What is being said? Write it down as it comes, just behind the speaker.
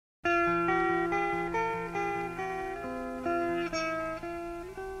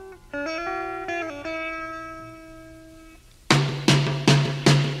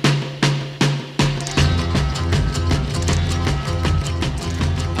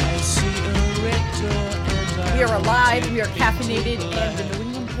We are alive, we are caffeinated, and the New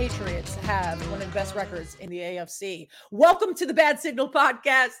England Patriots have one of the best records in the AFC. Welcome to the Bad Signal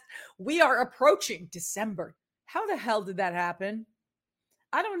Podcast. We are approaching December. How the hell did that happen?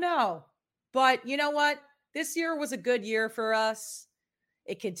 I don't know. But you know what? This year was a good year for us.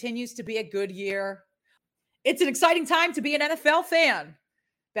 It continues to be a good year. It's an exciting time to be an NFL fan.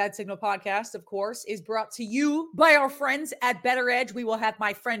 Bad Signal Podcast, of course, is brought to you by our friends at Better Edge. We will have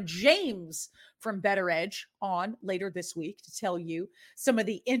my friend James from Better Edge on later this week to tell you some of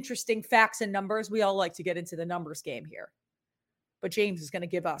the interesting facts and numbers. We all like to get into the numbers game here. But James is going to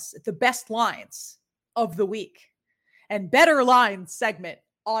give us the best lines of the week and better lines segment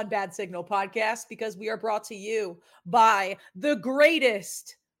on Bad Signal Podcast, because we are brought to you by the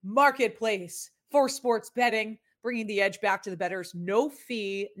greatest marketplace for sports betting, bringing the edge back to the bettors. No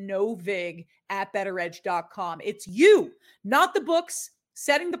fee, no vig at betteredge.com. It's you, not the books,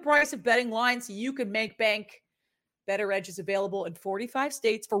 setting the price of betting lines so you can make bank. Better Edge is available in 45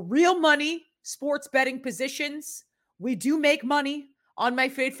 states for real money sports betting positions. We do make money on my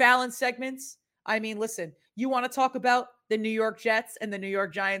Fade Fallon segments. I mean, listen, you want to talk about the New York Jets and the New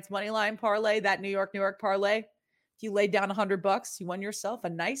York Giants money line parlay, that New York parlay? If you laid down $100, you won yourself a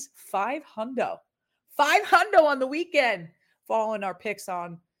nice $500 on the weekend, following our picks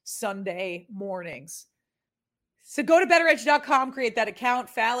on Sunday mornings. So go to betteredge.com, create that account.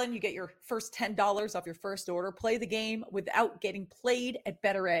 Fallon, you get your first $10 off your first order. Play the game without getting played at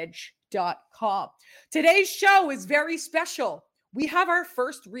betteredge.com. Today's show is very special. We have our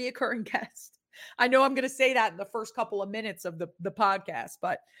first reoccurring guest. I know I'm going to say that in the first couple of minutes of the podcast,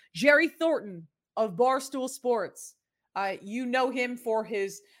 but Jerry Thornton of Barstool Sports. You know him for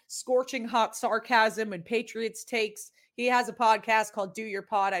his scorching hot sarcasm and Patriots takes. He has a podcast called Do Your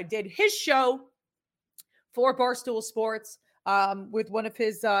Pod. I did his show for Barstool Sports with one of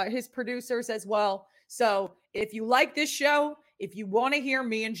his producers as well. So if you like this show, if you want to hear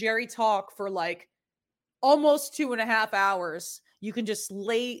me and Jerry talk for like almost 2.5 hours, you can just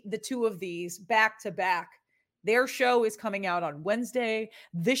lay the two of these back to back. Their show is coming out on Wednesday.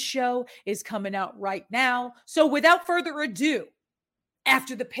 This show is coming out right now. So without further ado,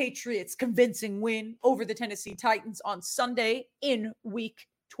 after the Patriots' convincing win over the Tennessee Titans on Sunday in Week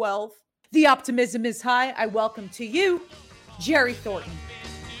 12, the optimism is high. I welcome to you, Jerry Thornton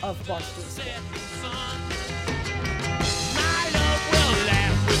of Barstool Sports.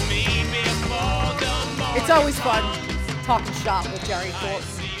 It's always fun talking shop with Jerry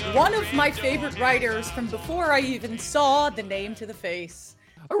Thornton, one of my favorite writers from before I even saw the name to the face.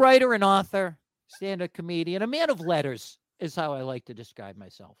 A writer, an author, stand-up comedian, a man of letters is how I like to describe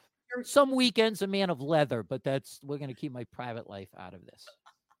myself. Some weekends, a man of leather, but we're going to keep my private life out of this.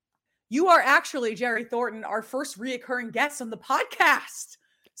 You are actually, Jerry Thornton, our first reoccurring guest on the podcast.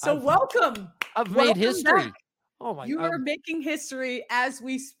 So welcome. I've made history. Back. Oh my! You are making history as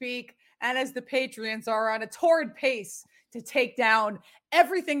we speak, and as the Patriots are on a torrid pace to take down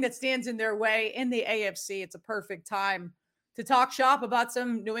everything that stands in their way in the AFC. It's a perfect time to talk shop about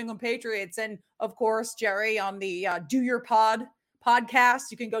some New England Patriots. And of course, Jerry, on the Do Your Pod podcast,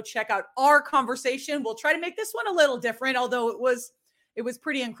 you can go check out our conversation. We'll try to make this one a little different, although it was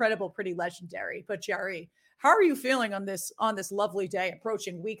pretty incredible, pretty legendary. But Jerry, how are you feeling on this lovely day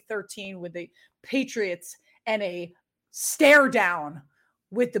approaching Week 13 with the Patriots and a stare down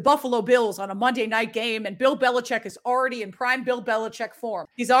with the Buffalo Bills on a Monday night game, and Bill Belichick is already in prime Bill Belichick form?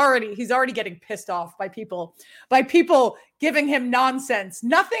 He's already getting pissed off by people giving him nonsense.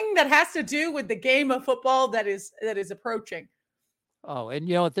 Nothing that has to do with the game of football that is approaching. Oh, and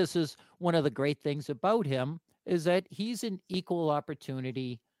you know what? This is one of the great things about him is that he's an equal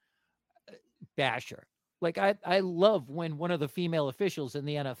opportunity basher. Like I love when one of the female officials in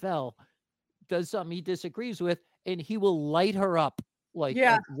the NFL does something he disagrees with, and he will light her up like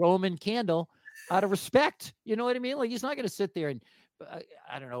a Roman candle out of respect. You know what I mean? Like, he's not going to sit there and,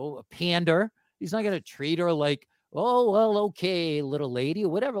 I don't know, pander. He's not going to treat her like, oh, well, okay, little lady,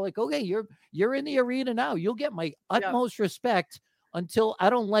 or whatever. Like, okay, you're in the arena now. You'll get my utmost respect until I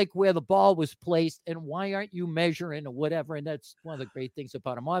don't like where the ball was placed and why aren't you measuring or whatever. And that's one of the great things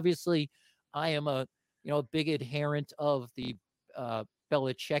about him. Obviously, I am a big adherent of the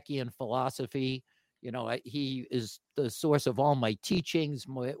Belichickian philosophy. You know, he is the source of all my teachings,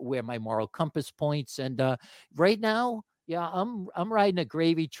 where my moral compass points. And right now, I'm riding a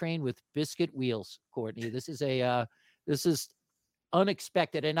gravy train with biscuit wheels, Courtney. This is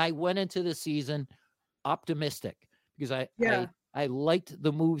unexpected. And I went into the season optimistic because I liked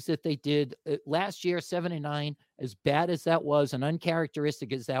the moves that they did last year. 7-9, as bad as that was and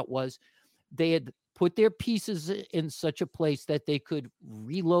uncharacteristic as that was, they had put their pieces in such a place that they could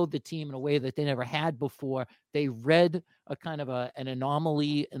reload the team in a way that they never had before. They read a kind of an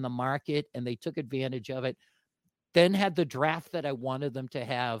anomaly in the market, and they took advantage of it. Then had the draft that I wanted them to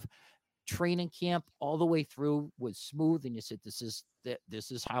have. Training camp all the way through was smooth, and you said, this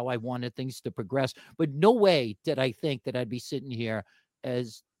is how I wanted things to progress. But no way did I think that I'd be sitting here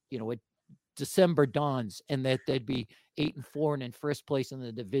as, it December dawns and that they'd be 8-4 and in first place in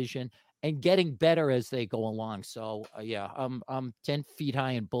the division and getting better as they go along. So yeah, I'm 10 feet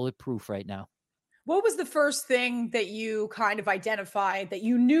high and bulletproof right now. What was the first thing that you kind of identified that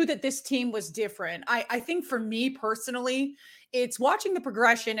you knew that this team was different? I think for me personally, it's watching the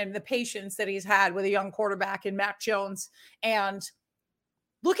progression and the patience that he's had with a young quarterback in Mac Jones, and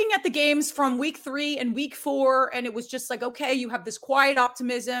looking at the games from week 3 and week 4. And it was just like, okay, you have this quiet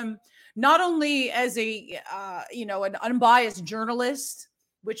optimism, not only as an unbiased journalist,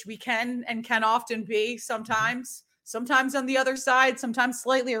 which we can often be sometimes on the other side, sometimes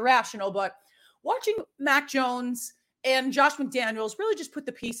slightly irrational, but watching Mac Jones and Josh McDaniels really just put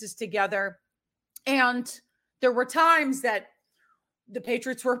the pieces together. And there were times that the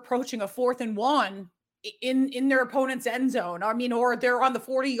Patriots were approaching a 4th and 1 in their opponent's end zone. I mean, or they're on the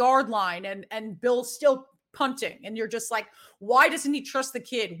 40-yard line and Bill's still punting. And you're just like, why doesn't he trust the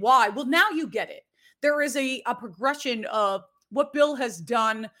kid? Why? Well, now you get it. There is a progression of what Bill has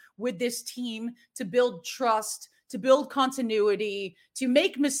done with this team to build trust, to build continuity, to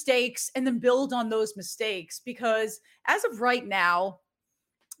make mistakes and then build on those mistakes. Because as of right now,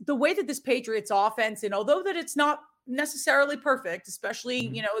 the way that this Patriots offense, and although that it's not necessarily perfect,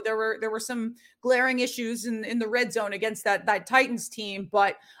 especially, there were some glaring issues in the red zone against that Titans team,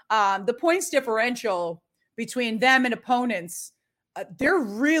 but the points differential between them and opponents, they're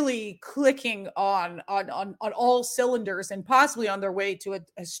really clicking on all cylinders and possibly on their way to a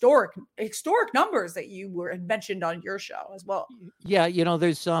historic numbers that you were mentioned on your show as well. Yeah,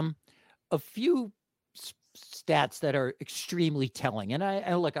 there's a few stats that are extremely telling, and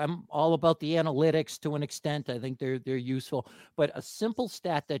I look, I'm all about the analytics to an extent. I think they're useful, but a simple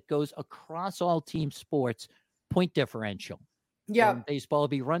stat that goes across all team sports: point differential. Yeah, in baseball,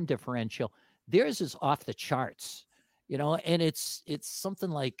 it'd be run differential. Theirs is off the charts. And it's something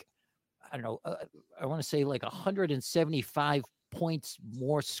like, I don't know, I want to say like 175 points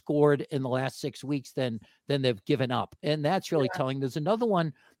more scored in the last 6 weeks than they've given up. And that's really telling. There's another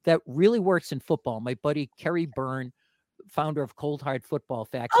one that really works in football. My buddy Kerry Byrne, founder of Cold Hard Football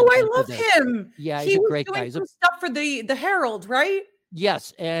Facts. Oh, I love him. Yeah, he's a great guy. He's doing stuff for the Herald, right?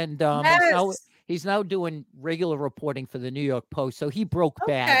 Yes, and yes. he's now doing regular reporting for the New York Post. So he broke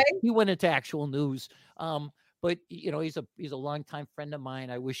bad. He went into actual news. But he's a longtime friend of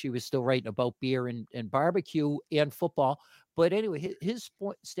mine. I wish he was still writing about beer and barbecue and football. But anyway, his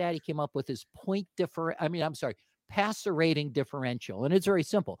stat he came up with is passer rating differential. And it's very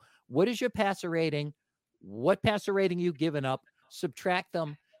simple. What is your passer rating? What passer rating you given up? Subtract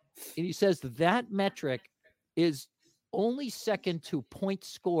them. And he says that metric is only second to points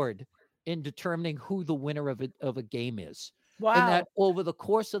scored in determining who the winner of a game is. Wow. And that over the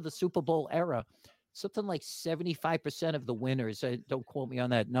course of the Super Bowl era, something like 75% of the winners, don't quote me on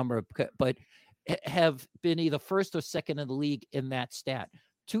that number, but have been either first or second in the league in that stat.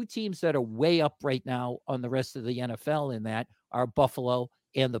 Two teams that are way up right now on the rest of the NFL in that are Buffalo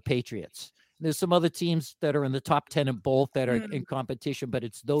and the Patriots. There's some other teams that are in the top 10 in both that are in competition, but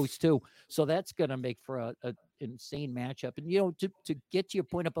it's those two. So that's going to make for a insane matchup. And, to get to your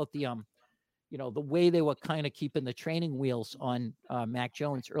point about the way they were kind of keeping the training wheels on Mac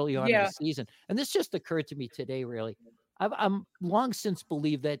Jones early on in the season. And this just occurred to me today, really. I'm long since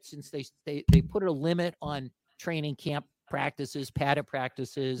believed that since they put a limit on training camp practices, padded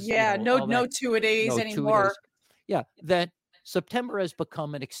practices. Yeah, no two-a-days anymore. Two-a-days. Yeah, that September has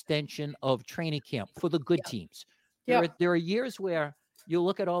become an extension of training camp for the good teams. There are years where you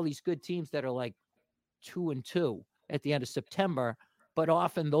look at all these good teams that are like 2-2 at the end of September, but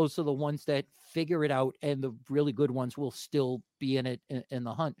often those are the ones that figure it out, and the really good ones will still be in it in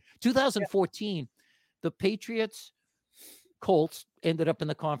the hunt. 2014, the Patriots, Colts ended up in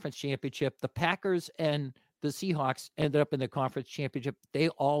the conference championship. The Packers and the Seahawks ended up in the conference championship. They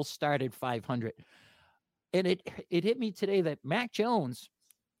all started 500. And it hit me today that Mac Jones,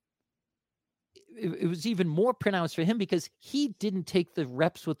 it was even more pronounced for him because he didn't take the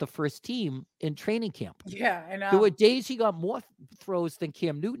reps with the first team in training camp. Yeah, I know. There were days he got more throws than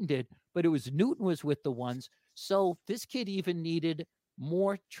Cam Newton did, but it was Newton was with the ones. So this kid even needed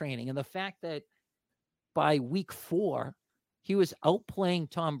more training. And the fact that by week 4, he was outplaying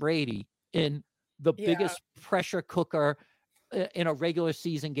Tom Brady in the biggest pressure cooker in a regular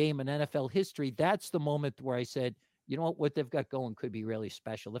season game in NFL history, that's the moment where I said, you know what they've got going could be really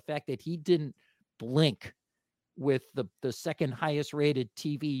special. The fact that he didn't blink with the second highest rated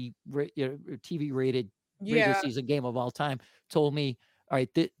TV rated regular Yeah. season game of all time told me, all right,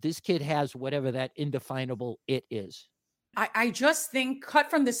 this kid has whatever that indefinable it is. I just think, cut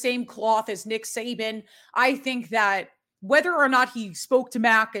from the same cloth as Nick Saban, I think that whether or not he spoke to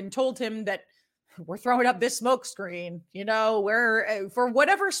Mac and told him that we're throwing up this smoke screen, we're for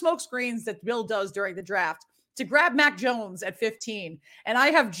whatever smoke screens that Bill does during the draft to grab Mac Jones at 15. And I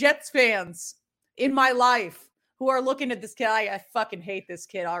have Jets fans in my life who are looking at this kid. I fucking hate this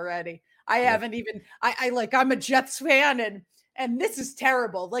kid already. I haven't even, I'm a Jets fan and this is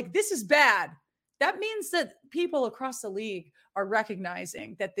terrible. Like, this is bad. That means that people across the league are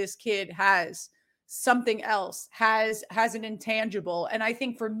recognizing that this kid has something else, has an intangible. And I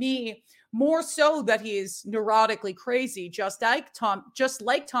think for me, more so that he is neurotically crazy, just like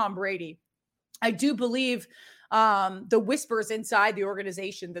Tom Brady. I do believe the whispers inside the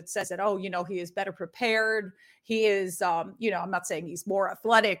organization that says that, he is better prepared. He is, I'm not saying he's more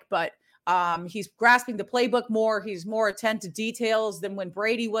athletic, but he's grasping the playbook more. He's more attentive to details than when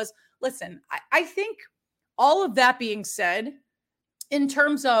Brady was. Listen, I think all of that being said, in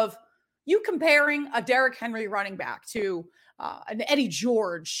terms of you comparing a Derrick Henry running back to an Eddie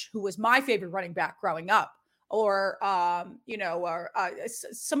George, who was my favorite running back growing up, or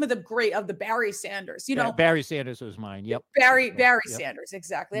some of the Barry Sanders, Barry Sanders was mine. Yep. Barry Sanders.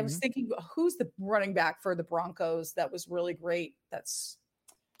 Exactly. Mm-hmm. I was thinking, who's the running back for the Broncos that was really great? That's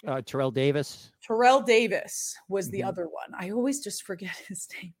Terrell Davis. Terrell Davis was the other one. I always just forget his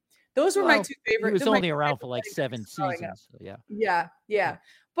name. Those were my two favorite. He was only around for like 7 seasons. So yeah.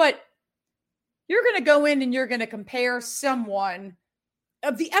 But you're going to go in and you're going to compare someone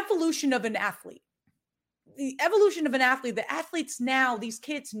of the evolution of an athlete. The evolution of an athlete, the athletes now, these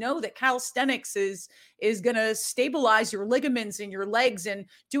kids know that calisthenics is going to stabilize your ligaments in your legs and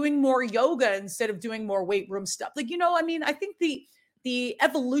doing more yoga instead of doing more weight room stuff. I think the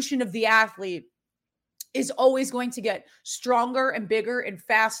evolution of the athlete is always going to get stronger and bigger and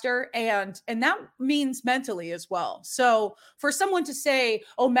faster. And that means mentally as well. So for someone to say,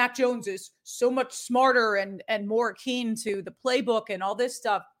 oh, Mac Jones is so much smarter and more keen to the playbook and all this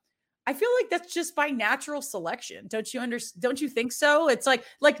stuff, I feel like that's just by natural selection. Don't you think so? It's like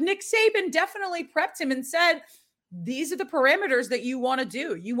Nick Saban definitely prepped him and said, these are the parameters that you want to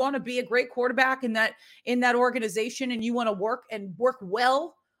do. You want to be a great quarterback in that organization, and you want to work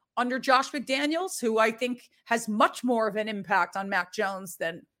well under Josh McDaniels, who I think has much more of an impact on Mac Jones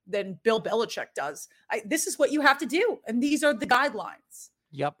than Bill Belichick does. This is what you have to do, and these are the guidelines.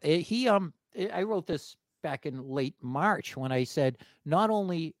 Yep. I wrote this back in late March when I said, not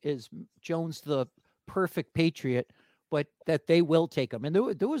only is Jones the perfect Patriot, but that they will take him. And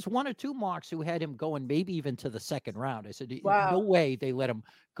there was one or two mocks who had him going maybe even to the second round. I said, wow, no way they let him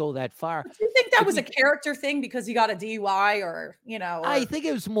go that far. Do you think that was a character thing because he got a DUI or? I think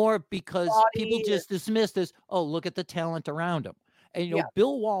it was more because people just dismissed as, oh, look at the talent around him. And,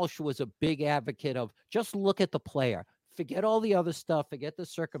 Bill Walsh was a big advocate of just look at the player. Forget all the other stuff. Forget the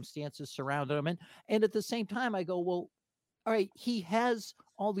circumstances surrounding him. And at the same time, I go, well, all right, he has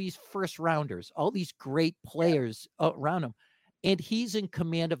all these first rounders, all these great players around him, and he's in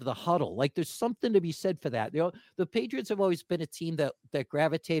command of the huddle. Like, there's something to be said for that. The Patriots have always been a team that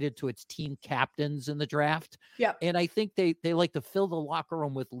gravitated to its team captains in the draft. Yeah. And I think they like to fill the locker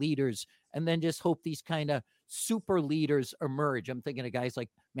room with leaders and then just hope these kind of super leaders emerge. I'm thinking of guys like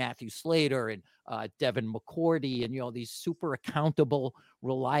Matthew Slater and Devin McCourty and, these super accountable,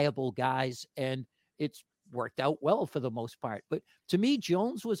 reliable guys. And it's worked out well for the most part. But to me,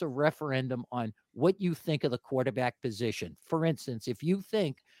 Jones was a referendum on what you think of the quarterback position. For instance, if you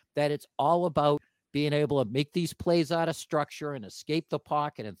think that it's all about being able to make these plays out of structure and escape the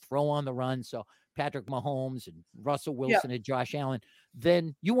pocket and throw on the run, so Patrick Mahomes and Russell Wilson and Josh Allen,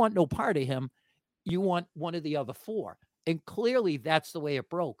 then you want no part of him. You want one of the other four. And clearly that's the way it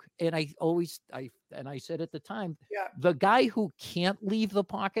broke. And I said at the time, the guy who can't leave the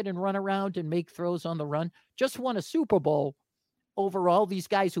pocket and run around and make throws on the run just won a Super Bowl over all these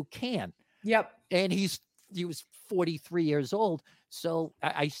guys who can. Yep. And he was 43 years old. So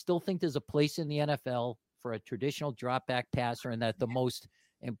I still think there's a place in the NFL for a traditional drop back passer, and that the most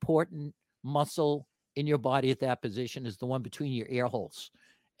important muscle in your body at that position is the one between your ear holes.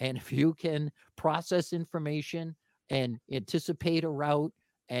 And if you can process information and anticipate a route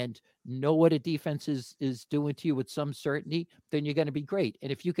and know what a defense is doing to you with some certainty, then you're going to be great.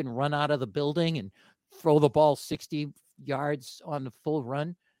 And if you can run out of the building and throw the ball 60 yards on the full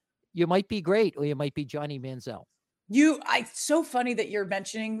run, you might be great, or you might be Johnny Manziel. It's so funny that you're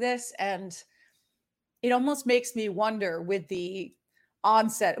mentioning this, and it almost makes me wonder with the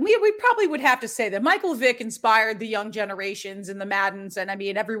onset. We probably would have to say that Michael Vick inspired the young generations and the Maddens, and I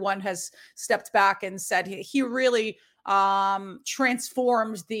mean everyone has stepped back and said he really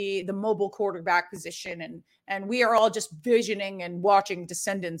transformed the mobile quarterback position, and we are all just visioning and watching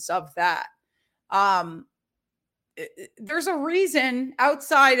descendants of that. There's a reason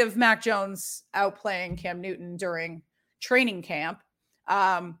outside of Mac Jones outplaying Cam Newton during training camp.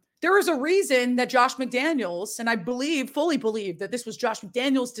 There is a reason that Josh McDaniels, and I fully believe that this was Josh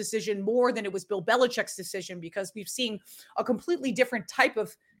McDaniels' decision more than it was Bill Belichick's decision, because we've seen a completely different type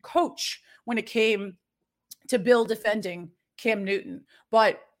of coach when it came to Bill defending Cam Newton.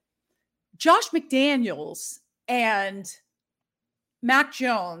 But Josh McDaniels and Mac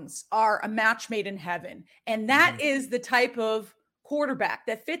Jones are a match made in heaven. And that is the type of quarterback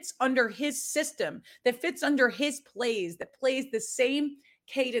that fits under his system, that fits under his plays, that plays the same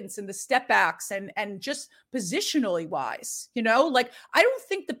cadence and the step backs and just positionally wise, like I don't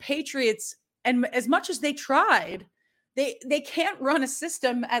think the Patriots, and as much as they tried, they can't run a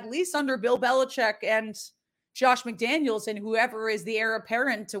system, at least under Bill Belichick and Josh McDaniels and whoever is the heir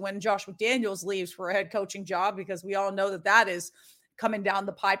apparent to when Josh McDaniels leaves for a head coaching job, because we all know that is coming down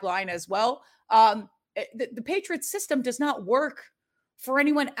the pipeline as well. The Patriots system does not work for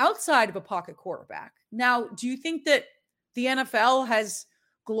anyone outside of a pocket quarterback. Now, do you think that the NFL has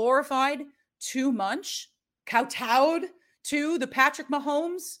glorified too much, kowtowed to the Patrick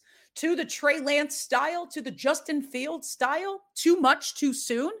Mahomes, to the Trey Lance style, to the Justin Fields style too much too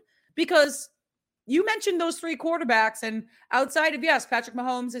soon? Because you mentioned those three quarterbacks, and outside of, yes, Patrick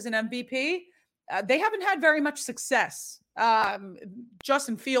Mahomes is an MVP, they haven't had very much success.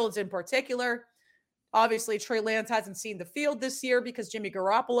 Justin Fields in particular. Obviously, Trey Lance hasn't seen the field this year because Jimmy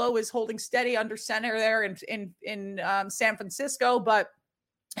Garoppolo is holding steady under center there in San Francisco. But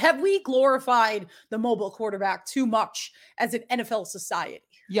have we glorified the mobile quarterback too much as an NFL society?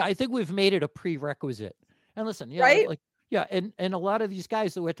 Yeah, I think we've made it a prerequisite. And listen, right? And a lot of these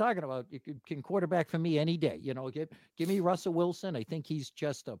guys that we're talking about, you can quarterback for me any day. Give me Russell Wilson. I think he's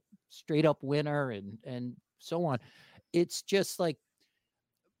just a straight up winner and so on. It's just like,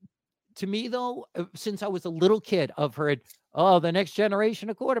 to me though, since I was a little kid, I've heard, the next generation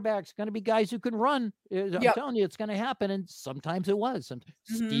of quarterbacks going to be guys who can run. I'm telling you, it's going to happen. And sometimes it was. And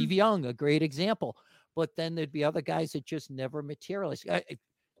Steve Young, a great example. But then there'd be other guys that just never materialized.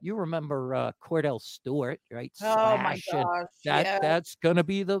 You remember Cordell Stewart, right? Oh my gosh. That's going to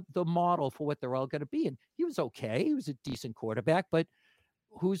be the model for what they're all going to be. And he was okay. He was a decent quarterback, but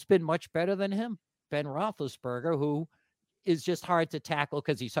who's been much better than him? Ben Roethlisberger, who is just hard to tackle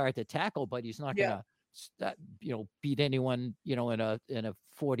because he's hard to tackle, but he's not going to, beat anyone, in a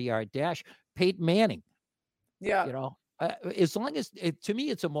 40-yard dash. Peyton Manning. Yeah. As long as to me,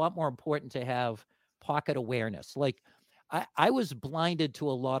 it's a lot more important to have pocket awareness. Like I was blinded to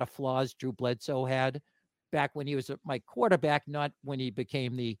a lot of flaws Drew Bledsoe had back when he was my quarterback, not when he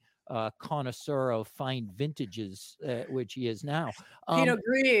became the connoisseur of fine vintages, which he is now. Pinot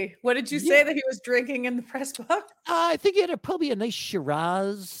Gris. What did you say that he was drinking in the press box? I think he had probably a nice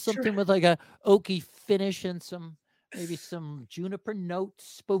Shiraz, something with like a oaky finish and maybe some juniper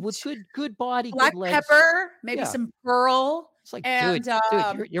notes, but with good body, black good legs. Pepper, maybe some pearl. It's like, dude,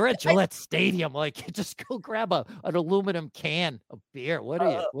 you're at Gillette Stadium. Like, just go grab an aluminum can of beer. What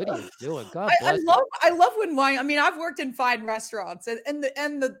are you doing? God bless. I love when wine. I mean, I've worked in fine restaurants, and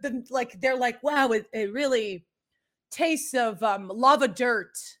the like, they're like, wow, it really tastes of lava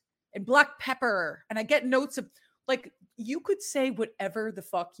dirt and black pepper, and I get notes of like, you could say whatever the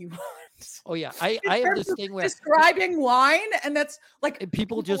fuck you want. Oh yeah, I have this thing where describing wine, and that's like, and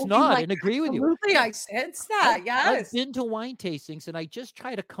people just nod and agree with you. Absolutely, I sense that. Yes, I've been to wine tastings, and I just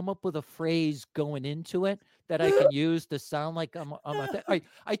try to come up with a phrase going into it that I can use to sound like I'm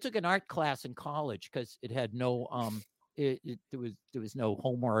I took an art class in college because it had no there was no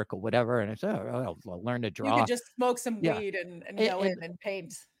homework or whatever, and I said, I'll learn to draw. You could just smoke some weed and go in and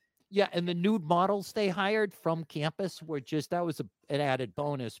paint. Yeah, and the nude models they hired from campus were that was an added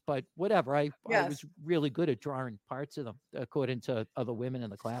bonus, but whatever. I was really good at drawing parts of them, according to other women in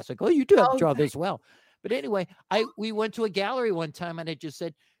the class. Like, you do have to draw this well. But anyway, we went to a gallery one time, and I just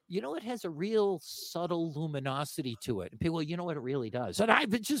said, it has a real subtle luminosity to it. And people, what it really does. And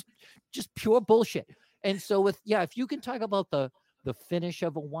it's just pure bullshit. And so if you can talk about the finish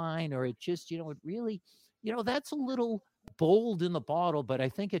of a wine, or it just, it really, that's a little bold in the bottle, but I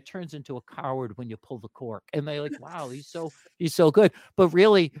think it turns into a coward when you pull the cork. And they're like, wow, he's so good. But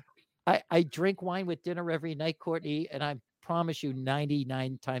really, I drink wine with dinner every night, Courtney, and I promise you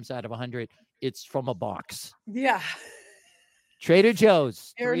 99 times out of 100, it's from a box. Yeah. Trader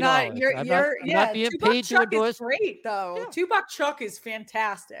Joe's, You're $3. not, I'm not being paid to $2 Chuck is endorse. great though. Yeah, $2 Chuck is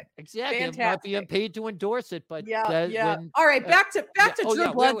fantastic. exactly. I'm not being Fantastic. paid to endorse it, but Yeah, that yeah. when All right, back to yeah, oh Drew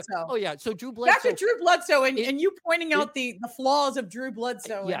yeah, Bledsoe. oh yeah. So Drew Back to Bledsoe, Drew Bledsoe and, it you pointing it out the flaws of Drew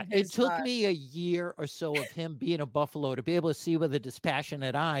Bledsoe yeah, and it his took me a year or so of him being a Buffalo to be able to see with a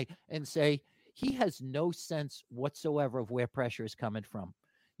dispassionate eye and say he has no sense whatsoever of where pressure is coming from.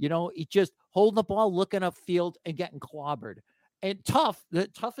 He just holding the ball, looking upfield, and getting clobbered. And tough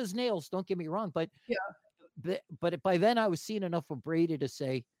as nails. Don't get me wrong, but by then I was seeing enough of Brady to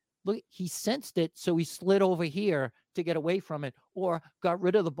say, look, he sensed it, so he slid over here to get away from it, or got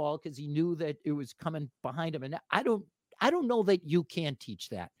rid of the ball because he knew that it was coming behind him. And I don't know that you can teach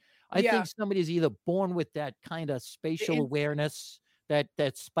that. I think somebody's either born with that kind of spatial it's awareness, that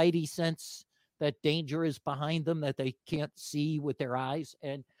spidey sense that danger is behind them that they can't see with their eyes,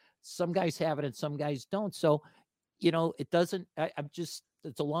 and some guys have it and some guys don't. So, it doesn't.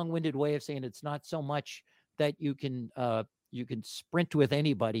 It's a long-winded way of saying it's not so much that you can sprint with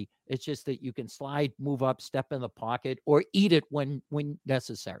anybody. It's just that you can slide, move up, step in the pocket, or eat it when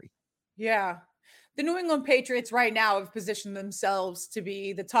necessary. Yeah. The New England Patriots right now have positioned themselves to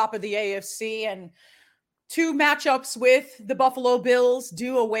be the top of the AFC, and two matchups with the Buffalo Bills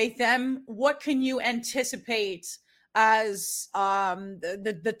do await them. What can you anticipate as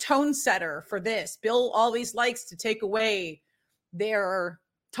the tone setter for this? Bill always likes to take away their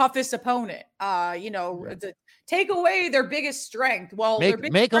toughest opponent. Take away their biggest strength. Well, their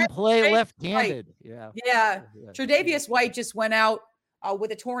biggest Make them strength, play Tre'Davious left-handed. White. Yeah. Yeah. Tre'Davious White just went out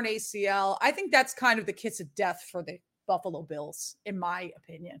with a torn ACL. I think that's kind of the kiss of death for the Buffalo Bills, in my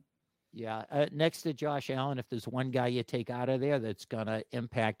opinion. Yeah. Next to Josh Allen, if there's one guy you take out of there that's going to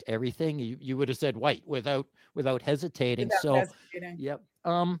impact everything, you would have said White without hesitating. Yep.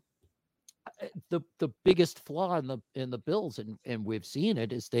 The biggest flaw in the Bills, and we've seen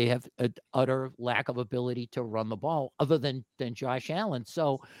it, is they have an utter lack of ability to run the ball other than Josh Allen.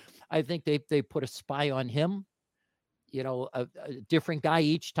 So I think they put a spy on him, a different guy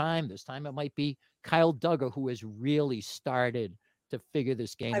each time. This time it might be Kyle Duggar, who has really started to figure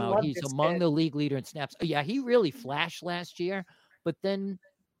this game out. He's among the league leader in snaps. Yeah, he really flashed last year, but then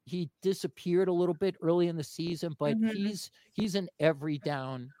he disappeared a little bit early in the season. But he's an every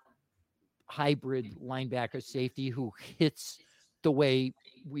down hybrid linebacker safety who hits the way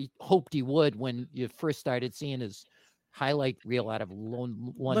we hoped he would when you first started seeing his highlight reel out of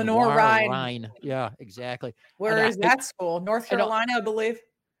Lenoir Rhine. Yeah, exactly. Where is that school? North Carolina, I believe.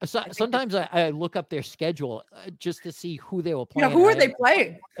 Sometimes I look up their schedule just to see who they were playing. Yeah, who are they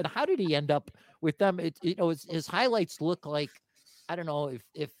playing? And how did he end up with them? His highlights look like, I don't know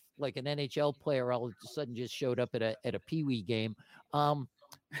if like an NHL player all of a sudden just showed up at a Pee Wee game.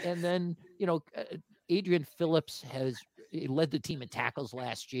 And then, Adrian Phillips he led the team in tackles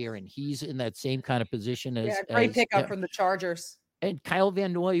last year, and he's in that same kind of position as great pickup from the Chargers. And Kyle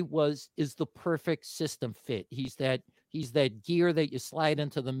Van Noy is the perfect system fit. He's that gear that you slide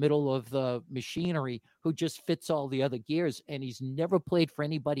into the middle of the machinery who just fits all the other gears, and he's never played for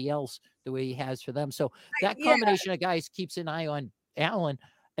anybody else the way he has for them. So that combination of guys keeps an eye on Allen,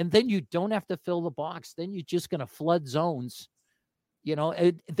 and then you don't have to fill the box. Then you're just going to flood zones.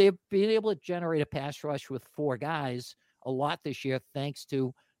 They've been able to generate a pass rush with four guys a lot this year, thanks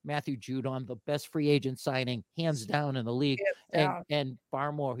to Matthew Judon, the best free agent signing, hands down in the league, and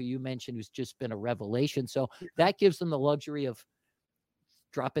Barmore, who you mentioned, who's just been a revelation. So that gives them the luxury of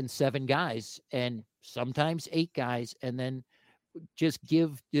dropping 7 guys and sometimes 8 guys, and then just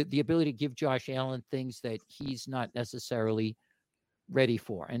give the ability to give Josh Allen things that he's not necessarily ready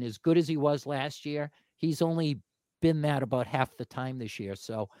for. And as good as he was last year, he's only been that about half the time this year.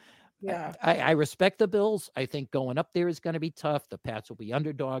 So I respect the Bills. I think going up there is going to be tough. The Pats will be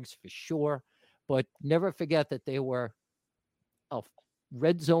underdogs for sure, but never forget that they were a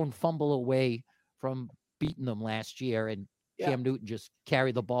red zone fumble away from beating them last year, and Cam Newton just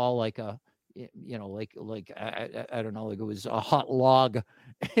carried the ball like a, like I don't know, like it was a hot log.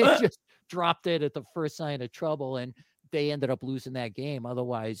 It just dropped it at the first sign of trouble, and they ended up losing that game.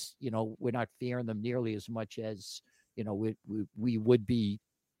 Otherwise, we're not fearing them nearly as much as we would be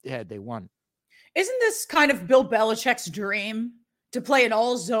had they won. Isn't this kind of Bill Belichick's dream to play an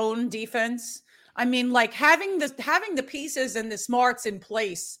all zone defense? I mean, like having the pieces and the smarts in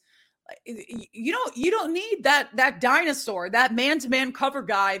place. You don't need that dinosaur, that man-to-man cover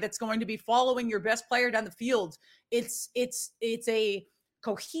guy that's going to be following your best player down the field. It's a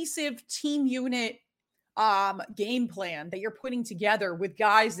cohesive team unit game plan that you're putting together with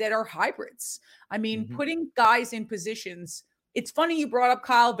guys that are hybrids. I mean, putting guys in positions it's funny you brought up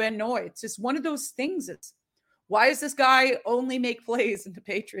Kyle Van Noy. It's just one of those things. It's why does this guy only make plays in the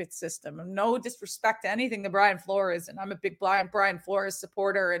Patriots system? And no disrespect to anything to Brian Flores, and I'm a big Brian Flores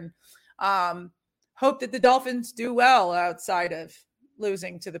supporter, and hope that the Dolphins do well outside of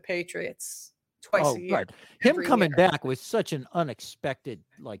losing to the Patriots twice a year. Right. Him coming back was such an unexpected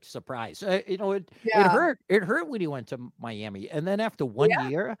surprise. It hurt. It hurt when he went to Miami, and then after 1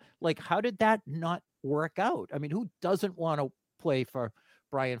 year, how did that not work out? I mean, who doesn't want to play for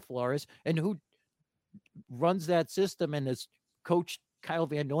Brian Flores, and who runs that system and has coached Kyle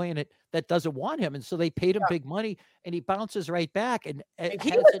Van Noy in it that doesn't want him? And so they paid him big money, and he bounces right back. And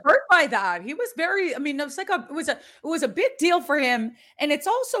he was hurt by that. He was very, it was a big deal for him. And it's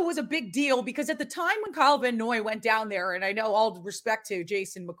also was a big deal because at the time when Kyle Van Noy went down there, and I know all respect to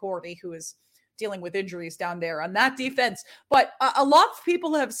Jason McCourty, who is dealing with injuries down there on that defense, but a lot of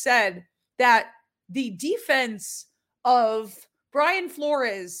people have said that the defense of Brian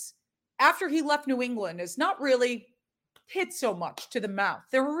Flores after he left New England is not really hit so much to the mouth.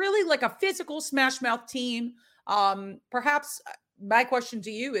 They're really like a physical smash mouth team. Perhaps my question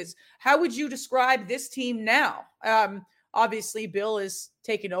to you is, how would you describe this team now? Obviously Bill is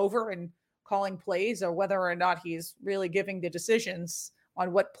taking over and calling plays, or whether or not he's really giving the decisions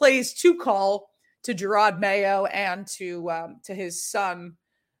on what plays to call to Gerard Mayo and to his son,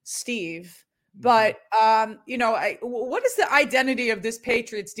 Steve. But, what is the identity of this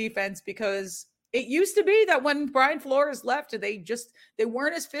Patriots defense? Because it used to be that when Brian Flores left, they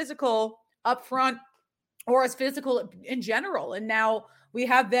weren't as physical up front or as physical in general. And now we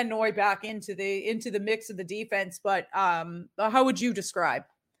have Van Noy back into the mix of the defense. But how would you describe?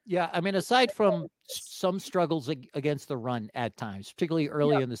 Yeah, I mean, aside from some struggles against the run at times, particularly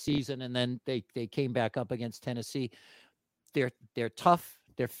early in the season, and then they came back up against Tennessee, they're tough,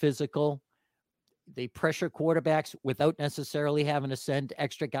 they're physical. They pressure quarterbacks without necessarily having to send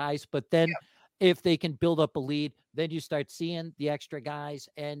extra guys. But then if they can build up a lead, then you start seeing the extra guys.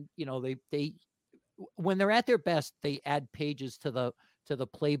 And, they when they're at their best, they add pages to the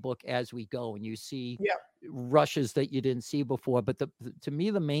playbook as we go. And you see rushes that you didn't see before. But to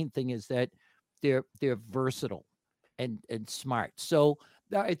me, the main thing is that they're versatile and smart. So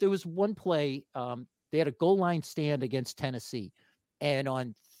there was one play, they had a goal line stand against Tennessee. And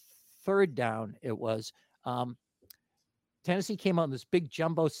on third down, it was Tennessee came out in this big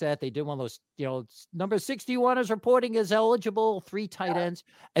jumbo set. They did one of those, number 61 is reporting as eligible, 3 tight ends,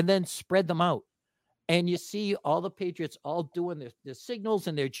 and then spread them out. And you see all the Patriots all doing their signals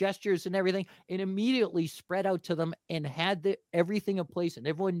and their gestures and everything, and immediately spread out to them and had everything in place, and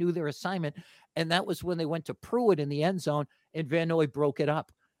everyone knew their assignment. And that was when they went to Pruitt in the end zone, and Van Noy broke it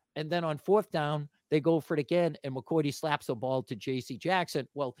up. And then on fourth down, they go for it again, and McCourty slaps the ball to J.C. Jackson.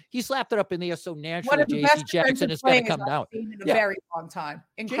 Well, he slapped it up in the air, so naturally J.C. Jackson is going to come down. In a very long time.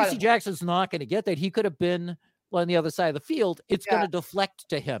 J.C. Jackson's not going to get that. He could have been on the other side of the field. It's going to deflect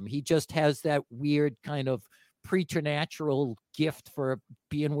to him. He just has that weird kind of preternatural gift for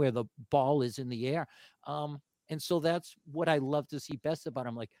being where the ball is in the air. And so that's what I love to see best about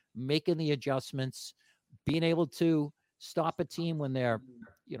him, making the adjustments, being able to stop a team when they're,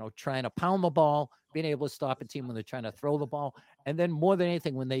 trying to pound the ball, being able to stop a team when they're trying to throw the ball. And then more than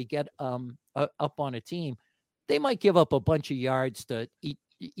anything, when they get up on a team, they might give up a bunch of yards to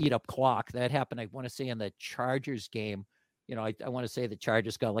eat up clock. That happened, I want to say, in the Chargers game. I want to say the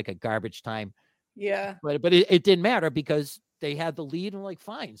Chargers got a garbage time. Yeah. But it didn't matter because they had the lead and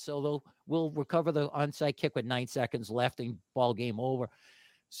fine. So we'll recover the onside kick with 9 seconds left and ball game over.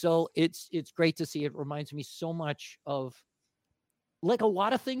 So it's great to see. It reminds me so much of a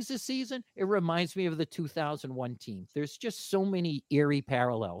lot of things this season. It reminds me of the 2001 team. There's just so many eerie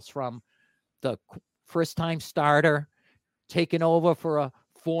parallels, from the first time starter taking over for a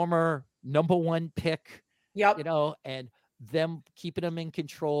former number 1 pick, and them keeping them in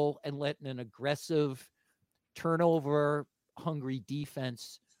control and letting an aggressive, turnover hungry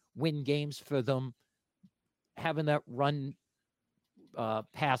defense win games for them, having that run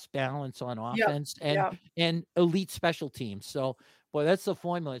pass balance on offense and elite special teams. So, boy, that's the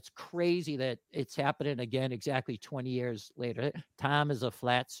formula. It's crazy that it's happening again exactly 20 years later. Time is a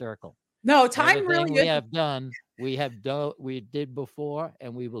flat circle. No, time really is. We did before,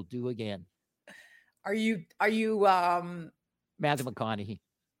 and we will do again. Are you Matthew McConaughey?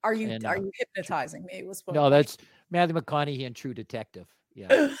 Are you hypnotizing me? No, that's Matthew McConaughey in True Detective.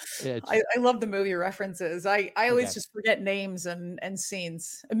 Yeah, I love the movie references. I always just forget names and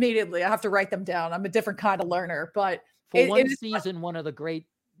scenes immediately. I have to write them down. I'm a different kind of learner, but for one season, one of the great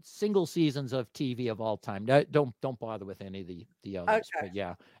single seasons of TV of all time. Don't bother with any of the others. Okay.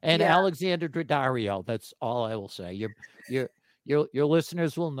 But and Alexander Daddario. That's all I will say. your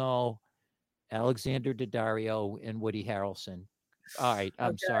listeners will know Alexander Daddario and Woody Harrelson. All right,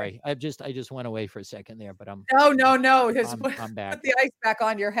 I'm Okay. sorry. I just went away for a second there, but No. Just I'm back. put the ice back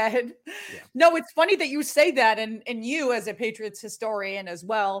on your head. Yeah. No, it's funny that you say that, and you as a Patriots historian as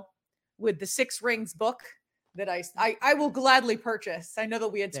well, with the Six Rings book that I will gladly purchase. I know that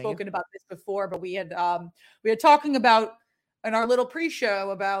we had Thank you. spoken about this before, but we had talking about in our little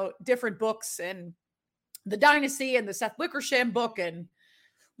pre-show about different books and the Dynasty and the Seth Wickersham book and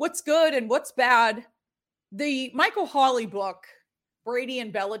what's good and what's bad. The Michael Hawley book, Brady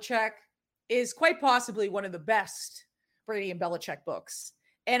and Belichick, is quite possibly one of the best Brady and Belichick books.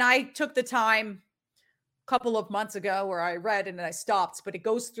 And I took the time a couple of months ago where I read and then I stopped, but it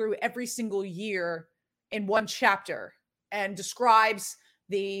goes through every single year in one chapter and describes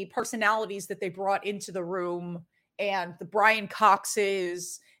the personalities that they brought into the room and the Brian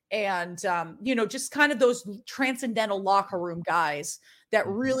Coxes and, just kind of those transcendental locker room guys that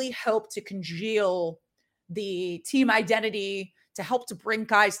really help to congeal the team identity, to help to bring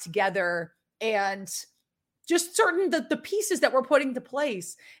guys together and just certain the pieces that we're putting to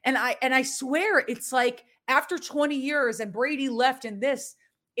place. And I swear it's like after 20 years and Brady left in this,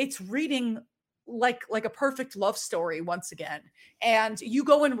 it's reading like a perfect love story once again. And you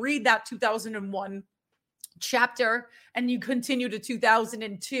go and read that 2001 chapter and you continue to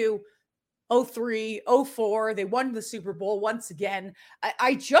 2002, 03, 04. They won the Super Bowl once again.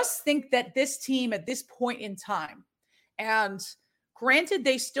 I just think that this team at this point in time, and granted,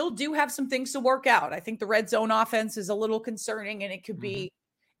 they still do have some things to work out. I think the red zone offense is a little concerning and it could be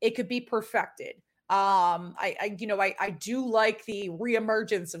perfected. I do like the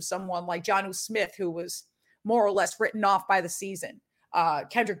reemergence of someone like Jonnu Smith, who was more or less written off by the season.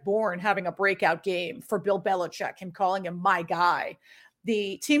 Kendrick Bourne having a breakout game for Bill Belichick, him calling him my guy.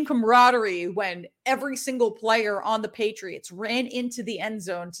 The team camaraderie when every single player on the Patriots ran into the end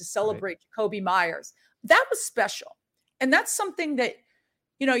zone to celebrate Jacoby Myers. That was special. And that's something that,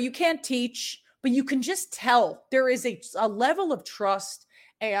 you can't teach, but you can just tell there is a level of trust.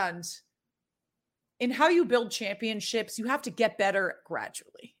 And in how you build championships, you have to get better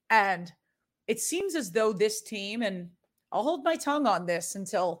gradually. And it seems as though this team, and I'll hold my tongue on this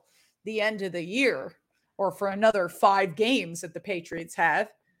until the end of the year or for another 5 games that the Patriots have.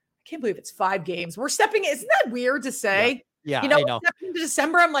 I can't believe it's 5 games. We're stepping, isn't that weird to say? Yeah, I know. Stepping into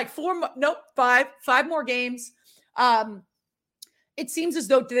December, I'm like 5 more games. It seems as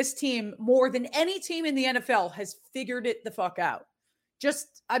though this team, more than any team in the NFL, has figured it the fuck out.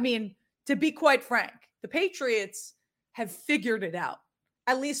 To be quite frank, the Patriots have figured it out,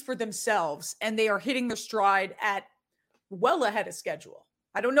 at least for themselves, and they are hitting their stride at well ahead of schedule.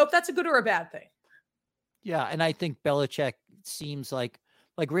 I don't know if that's a good or a bad thing. Yeah, and I think Belichick seems like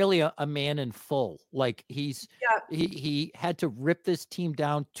really a man in full. Like he had to rip this team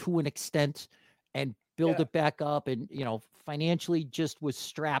down to an extent and build it back up, and financially just was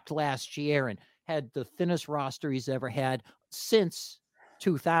strapped last year and had the thinnest roster he's ever had since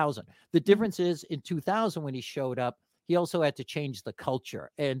 2000. The difference is in 2000 when he showed up, he also had to change the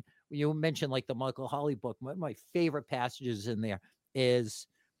culture. And you mentioned like the Michael Hawley book. One of my favorite passages in there is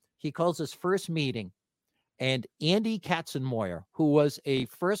he calls his first meeting, and Andy Katzenmoyer, who was a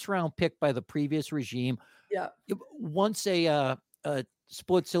first-round pick by the previous regime, once a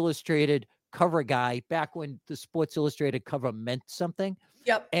Sports Illustrated cover guy back when the Sports Illustrated cover meant something.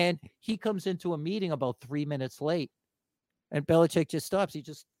 Yep. And he comes into a meeting about 3 minutes late, and Belichick just stops. He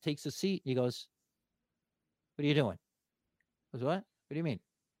just takes a seat. And he goes, "What are you doing?" I goes, "What? What do you mean?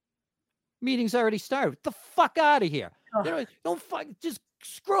 Meeting's already started. Get the fuck out of here. Don't fuck. Just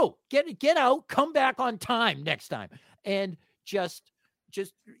screw. Get out. Come back on time next time." And just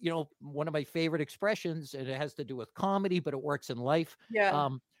one of my favorite expressions, and it has to do with comedy, but it works in life. Yeah.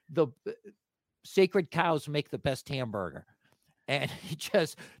 The sacred cows make the best hamburger, and he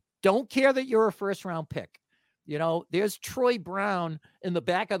just don't care that you're a first round pick. There's Troy Brown in the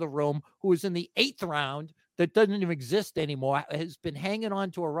back of the room who was in the 8th round that doesn't even exist anymore, has been hanging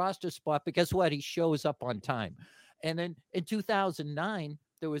on to a roster spot, but guess what? He shows up on time. And then in 2009,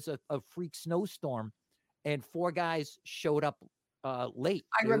 there was a freak snowstorm and 4 guys showed up late.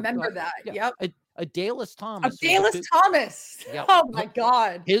 I remember that. Yeah, Yep. Dallas Thomas. Thomas. Yep. Oh my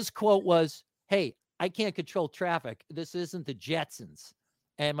God. His quote was, "Hey, I can't control traffic. This isn't the Jetsons."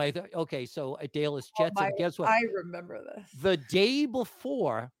 And so a Dallas Jetson, guess what? I remember this. The day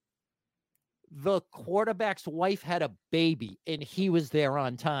before, the quarterback's wife had a baby and he was there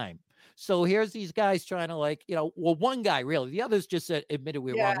on time. So here's these guys trying to one guy really, the others just admitted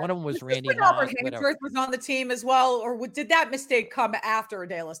we were wrong. One of them was Randy Moss. Albert Hainsworth was on the team as well, or did that mistake come after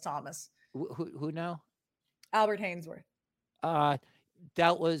Dallas Thomas? Who now? Albert Hainsworth.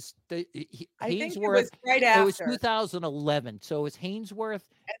 That was I think it Hainsworth. was right It was after. 2011. So it was Hainsworth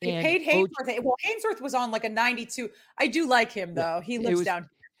They and paid Hainsworth. Well, Hainsworth was on like a 92. I do like him yeah, though. He it lives was down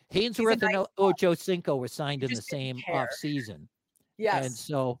here. He's a Hainsworth and nice guy. Ocho Cinco were signed He in the just didn't same care. off season. And Yes.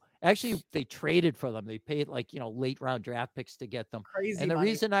 so actually they traded for them. They paid like, late round draft picks to get them. Crazy And the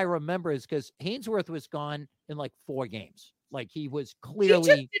money. reason I remember is because Hainsworth was gone in like 4 games. Like he was He just clearly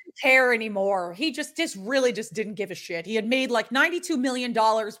didn't care anymore. He just really just didn't give a shit. He had made like $92 million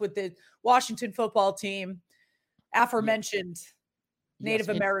with the Washington football team, aforementioned Native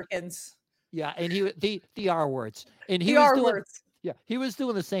and Americans. yeah, and the R words. And he The was R doing words. yeah, he was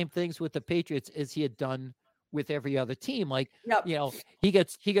doing the same things with the Patriots as he had done with every other team. Like, Yep. He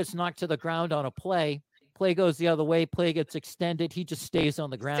gets knocked to the ground on a play goes the other way, play gets extended, he just stays on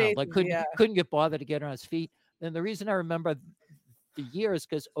the ground. Like couldn't get bothered to get on his feet. And the reason I remember the year is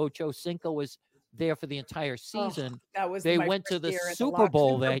because Ocho Cinco was there for the entire season. That was they my went to first the year at Super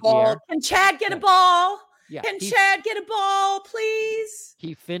Bowl Super that Bowl. year. Can Chad get a ball? Yeah. Can Chad get a ball, please?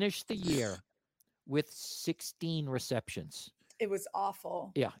 He finished the year with 16 receptions. It was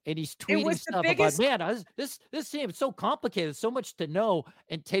awful. Yeah, and he's tweeting stuff about, man, this team is so complicated, so much to know.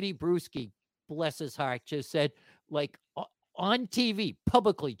 And Teddy Bruschi, bless his heart, just said, like on TV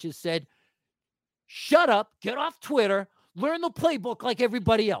publicly, just said, "Shut up, get off Twitter, learn the playbook like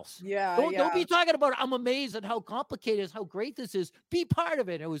everybody else. Yeah, don't be talking about. I'm amazed at how complicated it is, how great this is. Be part of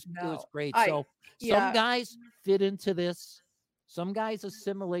it." It was great. So some guys fit into this. Some guys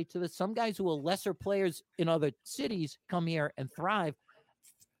assimilate to this. Some guys who are lesser players in other cities come here and thrive.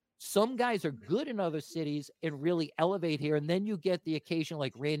 Some guys are good in other cities and really elevate here. And then you get the occasion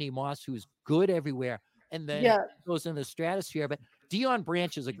like Randy Moss, who's good everywhere and then goes in the stratosphere. But Deion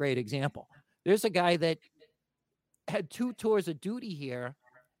Branch is a great example. There's a guy that had 2 tours of duty here,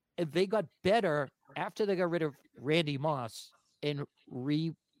 and they got better after they got rid of Randy Moss and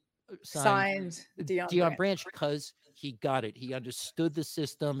signed Deion Branch because he got it. He understood the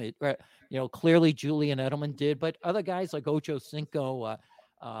system. It, clearly Julian Edelman did, but other guys like Ocho Cinco,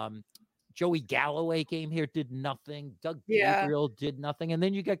 Joey Galloway came here, did nothing. Doug Gabriel did nothing. And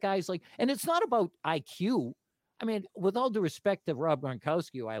then you got guys like, and it's not about IQ. I mean, with all due respect to Rob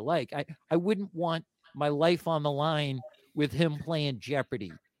Gronkowski, who I like, I wouldn't want my life on the line with him playing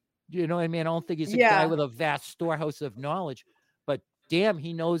Jeopardy. You know what I mean? I don't think he's a guy with a vast storehouse of knowledge, but damn,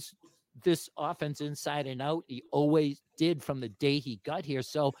 he knows this offense inside and out. He always did from the day he got here.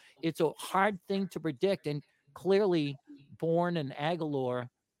 So it's a hard thing to predict. And clearly Bourne and Aguilar,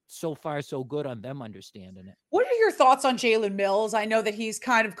 so far so good on them understanding it. What are your thoughts on Jalen Mills? I know that he's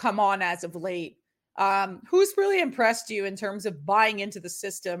kind of come on as of late. Who's really impressed you in terms of buying into the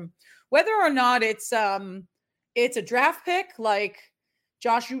system, whether or not it's a draft pick like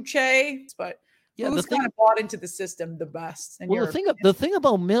Josh Uche, but who's kind of bought into the system the best? Well, the thing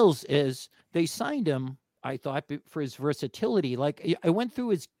about Mills is they signed him, I thought, for his versatility. Like I went through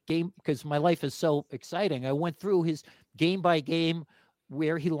his game because my life is so exciting. I went through his game by game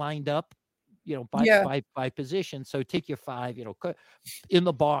where he lined up, by position. So take your 5, in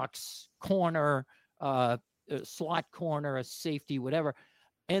the box, corner, slot corner, a safety, whatever.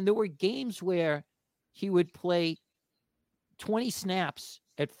 And there were games where he would play 20 snaps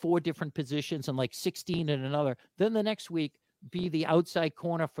at 4 different positions and like 16 in another. Then the next week be the outside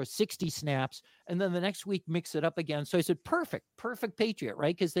corner for 60 snaps. And then the next week mix it up again. So I said, perfect Patriot,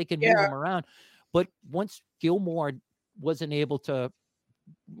 right? Because they can move him around. But once Gilmore wasn't able to,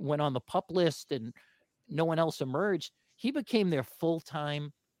 went on the PUP list and no one else emerged, he became their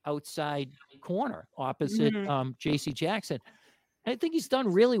full-time outside corner opposite J.C. Jackson. And I think he's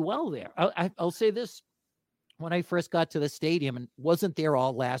done really well there. I'll say this. When I first got to the stadium and wasn't there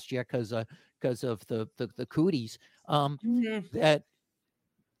all last year because of the cooties, that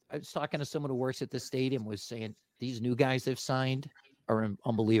I was talking to someone who works at the stadium was saying these new guys they've signed are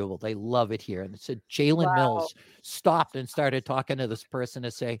unbelievable. They love it here. And it said Jalen Mills stopped and started talking to this person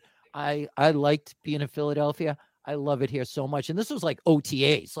to say, I liked being in Philadelphia. I love it here so much. And this was like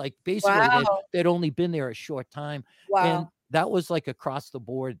OTAs, like basically they'd only been there a short time. And that was like across the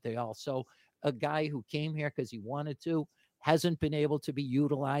board. They also, a guy who came here because he wanted to, hasn't been able to be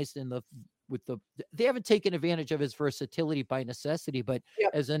utilized they haven't taken advantage of his versatility by necessity, but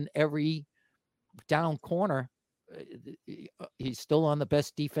as in every down corner, he's still on the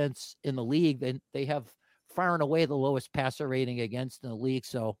best defense in the league. Then they have far and away the lowest passer rating against in the league.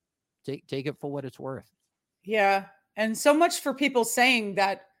 So take it for what it's worth. Yeah. And so much for people saying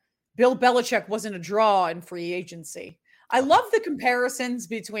that Bill Belichick wasn't a draw in free agency. I love the comparisons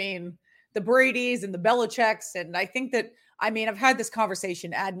between the Bradys and the Belichicks. And I think that I mean, I've had this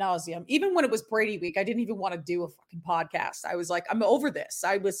conversation ad nauseum. Even when it was Brady week, I didn't even want to do a fucking podcast. I was like, I'm over this.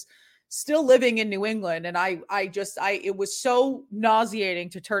 I was still living in New England, and it was so nauseating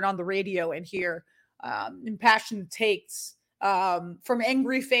to turn on the radio and hear impassioned takes from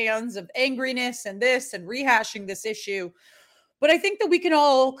angry fans of angriness and this and rehashing this issue. But I think that we can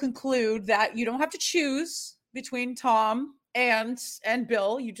all conclude that you don't have to choose between Tom and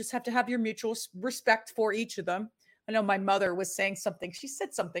Bill. You just have to have your mutual respect for each of them. I know my mother was saying something. She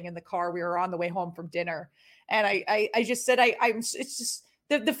said something in the car. We were on the way home from dinner. And I just said, it's just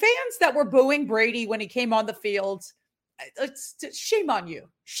the fans that were booing Brady when he came on the field. It's shame on you.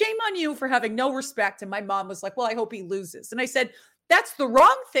 Shame on you for having no respect. And my mom was like, well, I hope he loses. And I said, that's the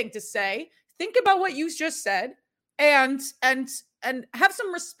wrong thing to say. Think about what you just said and have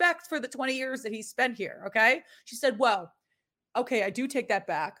some respect for the 20 years that he spent here. Okay. She said, well, okay, I do take that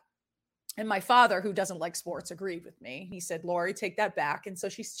back. And my father, who doesn't like sports, agreed with me. He said, Lori, take that back. And so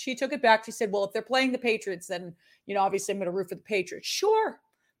she took it back. She said, well, if they're playing the Patriots, then, obviously I'm going to root for the Patriots. Sure.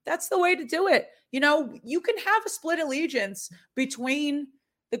 That's the way to do it. You can have a split allegiance between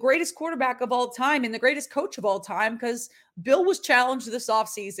the greatest quarterback of all time and the greatest coach of all time, because Bill was challenged this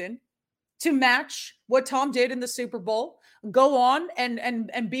offseason to match what Tom did in the Super Bowl, go on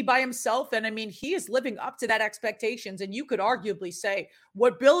and be by himself. And I mean, he is living up to that expectations. And you could arguably say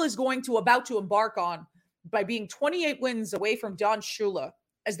what Bill is about to embark on by being 28 wins away from Don Shula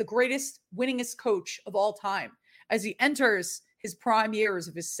as the greatest, winningest coach of all time, as he enters his prime years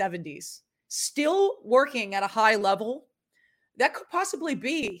of his 70s, still working at a high level, that could possibly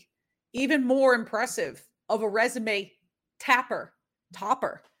be even more impressive of a resume topper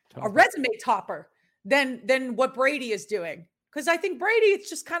than what Brady is doing. Because I think Brady, it's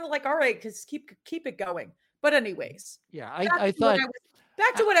just kind of like, all right, because keep it going. But anyways, yeah, I thought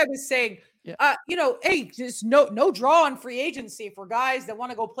back to what I was saying. Yeah. Hey, there's no draw on free agency for guys that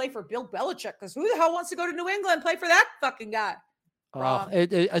want to go play for Bill Belichick. Because who the hell wants to go to New England and play for that fucking guy?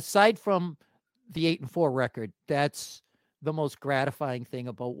 Aside from the 8-4 record, that's the most gratifying thing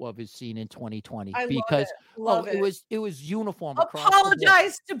about what we've seen in 2020. Love it. It was uniform.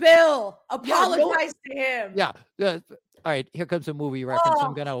 Apologize to Bill. Apologize to him. Yeah. All right, here comes a movie reference.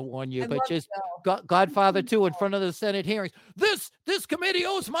 I'm gonna warn you, but just Godfather 2 in front of the Senate hearings. This committee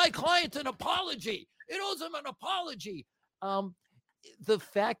owes my client an apology. It owes him an apology. The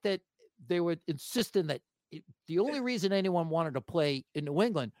fact that they were insisting that the only reason anyone wanted to play in New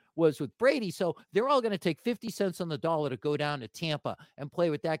England was with Brady, so they're all going to take 50 cents on the dollar to go down to Tampa and play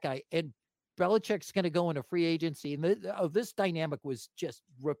with that guy. And Belichick's going to go into free agency. And this dynamic was just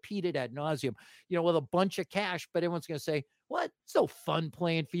repeated ad nauseum, with a bunch of cash, but everyone's going to say, what? It's no fun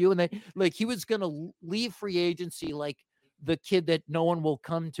playing for you. And then he was going to leave free agency like the kid that no one will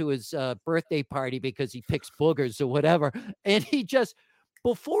come to his birthday party because he picks boogers or whatever. And he just,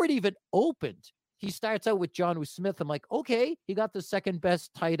 before it even opened, he starts out with Jonnu Smith. I'm like, okay, he got the second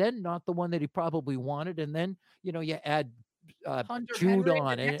best tight end, not the one that he probably wanted. And then, you add Jude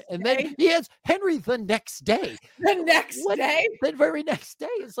on it. And then he has Henry the next day. The very next day.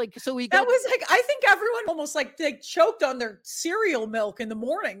 It's like, so he got. That was like, I think everyone almost they choked on their cereal milk in the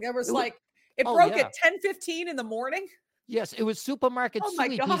morning. There was it broke at 10:15 in the morning. Yes, it was supermarket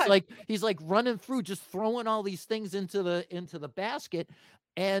sweep. God. He's like running through, just throwing all these things into the basket.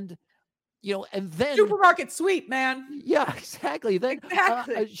 And and then supermarket sweep, man. Yeah, exactly. Then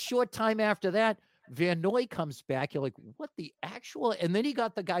a short time after that, Van Noy comes back. You're like, what the actual? And then he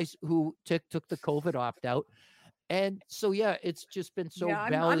got the guys who took the COVID opt-out. And so, yeah, it's just been so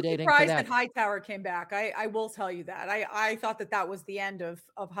validating. I'm surprised that Hightower came back. I will tell you that. I thought that was the end of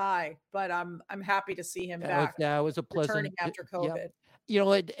High, but I'm happy to see him back. That was a pleasant returning after COVID.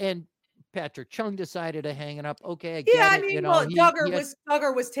 Yeah. And Patrick Chung decided to hang it up. Okay, I get it.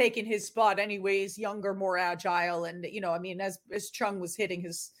 Duggar was taking his spot anyways, younger, more agile. And, as Chung was hitting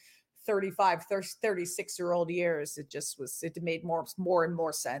his 35, 36-year-old years, it made more and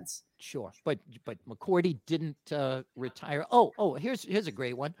more sense. Sure. But McCourty didn't retire. Oh, here's a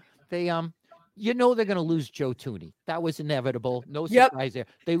great one. They, they're going to lose Joe Thuney. That was inevitable. No surprise there.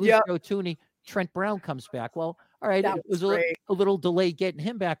 They lose Joe Thuney. Trent Brown comes back. Well, all right, it was a little delay getting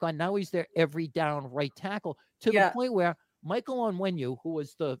him back on. Now he's their every down right tackle, to the point where Michael Onwenu, who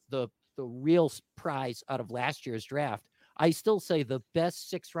was the real prize out of last year's draft, I still say the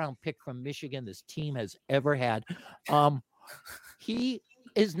best 6th-round pick from Michigan this team has ever had. He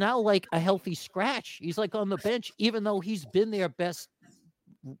is now like a healthy scratch. He's like on the bench, even though he's been their best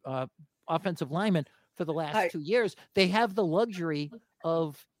offensive lineman for the last 2 years. They have the luxury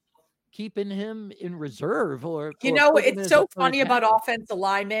of keeping him in reserve it's so funny about offensive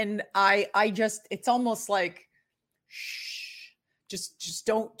linemen. It's almost like shh, just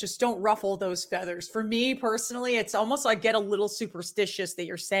don't ruffle those feathers. For me personally, it's almost like get a little superstitious that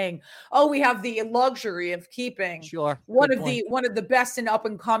you're saying, oh, we have the luxury of keeping one of the best and up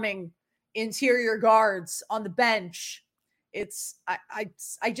and coming interior guards on the bench. I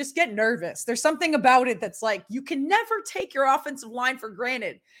just get nervous. There's something about it that's like, you can never take your offensive line for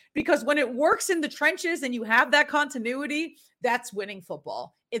granted, because when it works in the trenches and you have that continuity, that's winning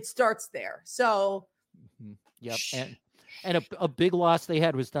football. It starts there. So yep. And a big loss they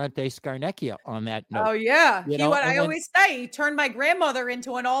had was Dante Scarnecchia on that note. Oh yeah. I always say, he turned my grandmother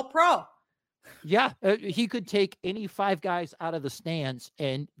into an all-pro. Yeah, he could take any 5 guys out of the stands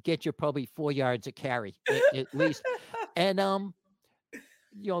and get you probably 4 yards a carry at least. And the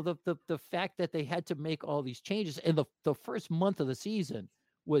fact that they had to make all these changes, and the first month of the season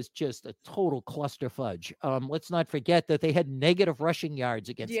was just a total cluster fudge. Let's not forget that they had negative rushing yards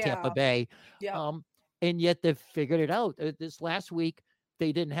against Tampa Bay. Yeah. And yet they've figured it out. This last week,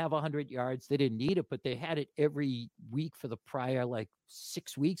 they didn't have 100 yards. They didn't need it, but they had it every week for the prior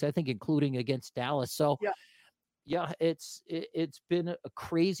 6 weeks, I think, including against Dallas. So it's been a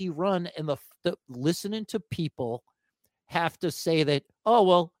crazy run. And the listening to people have to say that, oh,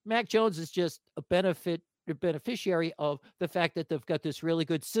 well, Mac Jones is just a beneficiary of the fact that they've got this really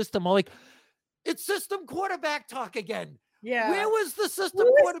good system. I'm like, it's system quarterback talk again. Yeah. Where was the system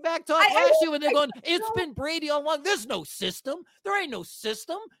quarterback talk last year when they're going, it's been Brady all along? There's no system. There ain't no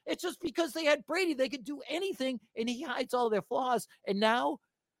system. It's just because they had Brady, they could do anything, and he hides all their flaws. And now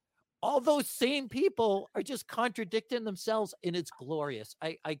all those same people are just contradicting themselves, and it's glorious.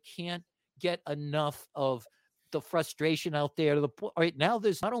 I can't get enough of the frustration out there. To the point right now,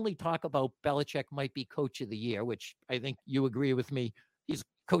 there's not only talk about Belichick might be coach of the year, which I think you agree with me. He's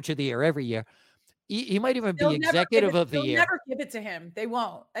coach of the year every year. He might even be executive of the year. They'll never give it to him. They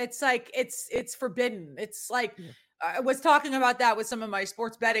won't. It's like, it's forbidden. It's like, I was talking about that with some of my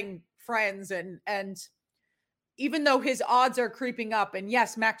sports betting friends, and even though his odds are creeping up, and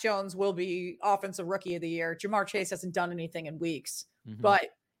yes, Mac Jones will be offensive rookie of the year. Jamar Chase hasn't done anything in weeks,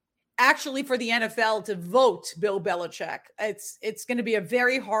 but actually for the NFL to vote Bill Belichick, it's going to be a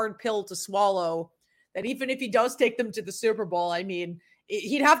very hard pill to swallow, that even if he does take them to the Super Bowl, I mean,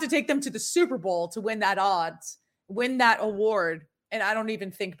 he'd have to take them to the Super Bowl to win that award. And I don't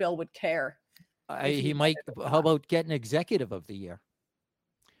even think Bill would care. He might. How about getting executive of the year?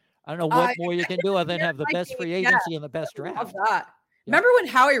 I don't know what more you can do other than have the best free agency and the best draft. Love that. Yeah. Remember when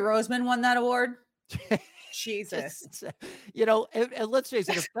Howie Roseman won that award? Jesus. And let's face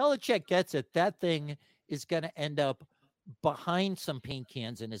it, if Belichick gets it, that thing is going to end up behind some paint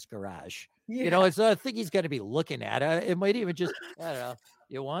cans in his garage. Yeah. It's not a thing he's going to be looking at. It might even just, I don't know,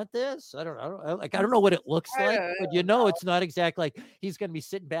 you want this? I don't know. I don't know what it looks like, but it's not exactly like he's going to be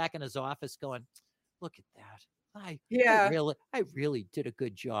sitting back in his office going, look at that. I really did a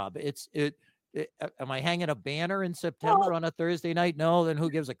good job. Am I hanging a banner in September on a Thursday night? No, then who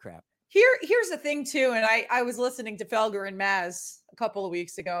gives a crap? Here's the thing too. And I was listening to Felger and Maz a couple of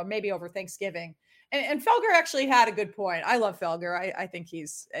weeks ago, maybe over Thanksgiving. And Felger actually had a good point. I love Felger. I think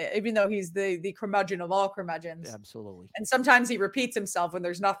he's, even though he's the curmudgeon of all curmudgeons. Absolutely. And sometimes he repeats himself when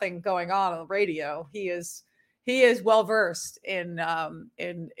there's nothing going on the radio. He is well versed in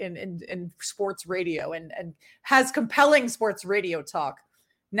sports radio and has compelling sports radio talk.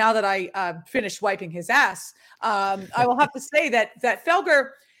 Now that I finished wiping his ass, I will have to say that Felger,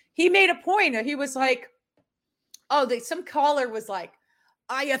 he made a point. He was like, some caller was like,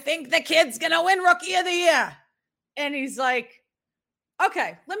 you think the kid's gonna win rookie of the year? And he's like,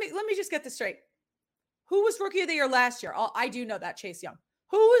 okay, let me just get this straight. Who was rookie of the year last year? I do know that, Chase Young.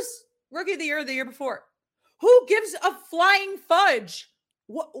 Who was rookie of the year before? Who gives a flying fudge?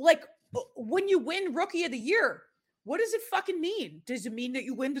 When you win rookie of the year, what does it fucking mean? Does it mean that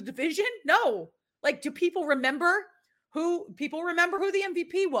you win the division? No. Do people remember who the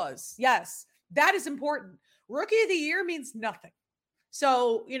MVP was? Yes, that is important. Rookie of the year means nothing.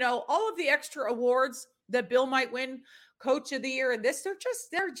 So, all of the extra awards that Bill might win, coach of the year, and this,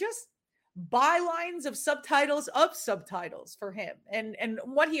 they're just bylines of subtitles for him and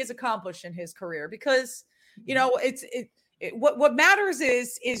what he has accomplished in his career. Because, what matters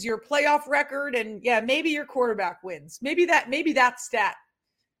is your playoff record, and maybe your quarterback wins. Maybe that stat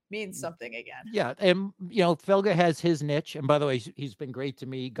means something again. Yeah. And, Felger has his niche. And by the way, he's been great to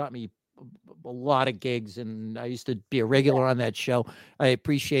me. Got me a lot of gigs, and I used to be a regular on that show. I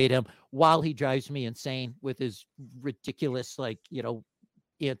appreciate him while he drives me insane with his ridiculous,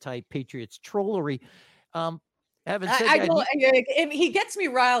 anti-Patriots trollery. He gets me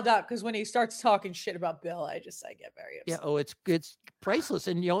riled up because when he starts talking shit about Bill, I get very upset. Yeah. Oh, it's priceless.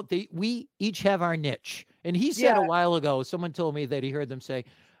 And we each have our niche, And he said a while ago, someone told me that he heard them say,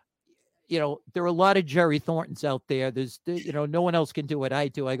 there are a lot of Jerry Thorntons out there. No one else can do what I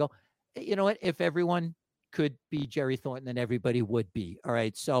do. I go, you know what? If everyone could be Jerry Thornton, then everybody would be. All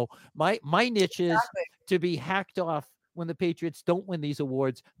right. So my niche is to be hacked off when the Patriots don't win these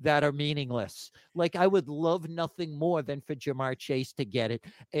awards that are meaningless. Like, I would love nothing more than for Jamar Chase to get it,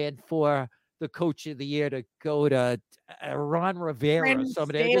 and for the coach of the year to go to Ron Rivera or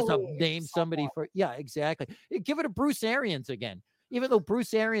somebody. I just have named somebody for, exactly. Give it to Bruce Arians again. Even though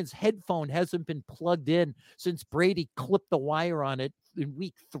Bruce Arians' headphone hasn't been plugged in since Brady clipped the wire on it in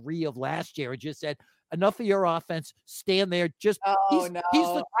week 3 of last year and just said, enough of your offense, stand there. He's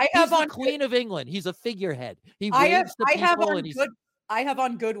the Queen of England. He's a figurehead. He waves to people. I have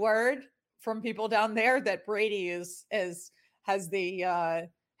on good word from people down there that Brady has their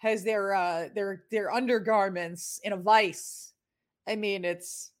undergarments in a vice. I mean,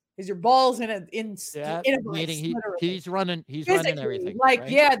 is your balls in a vice, he's running everything. Like,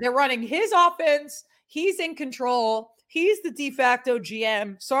 right? They're running his offense. He's in control. He's the de facto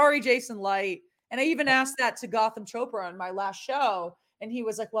GM. Sorry, Jason Light. And I even asked that to Gotham Chopra on my last show. And he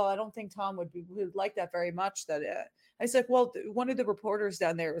was like, well, I don't think Tom would like that very much. I said, well, one of the reporters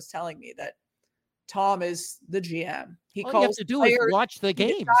down there was telling me that Tom is the GM. All you have to do is watch the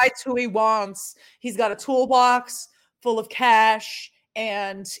game. He decides who he wants. He's got a toolbox full of cash.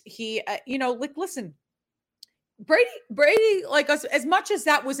 And he, listen, Brady, like us, as much as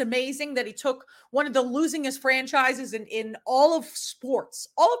that was amazing that he took one of the losingest franchises in all of sports,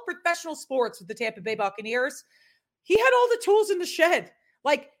 all of professional sports with the Tampa Bay Buccaneers, he had all the tools in the shed.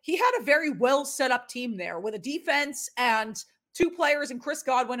 Like, he had a very well set up team there with a defense and 2 players in Chris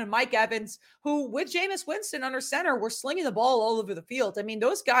Godwin and Mike Evans, who with Jameis Winston under center were slinging the ball all over the field. I mean,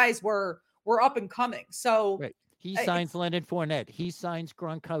 those guys were up and coming. So right. He signs Leonard Fournette. He signs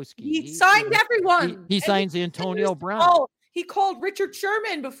Gronkowski. He signed everyone. He signs Antonio Brown. He called Richard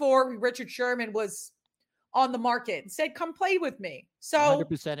Sherman before Richard Sherman was on the market and said, come play with me. So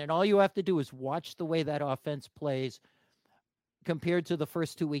 100%. And all you have to do is watch the way that offense plays compared to the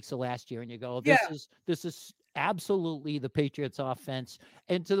first 2 weeks of last year. And you go, this is absolutely the Patriots offense.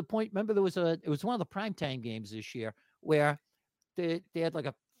 And to the point, remember, it was one of the primetime games this year where they had like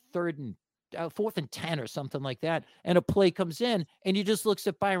a 4th and 10 or something like that. And a play comes in and he just looks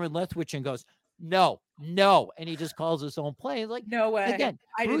at Byron Leftwich and goes, no. And he just calls his own play. Like, no way. Again,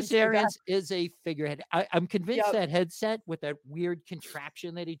 Bruce Arians is a figurehead. I'm convinced that headset with that weird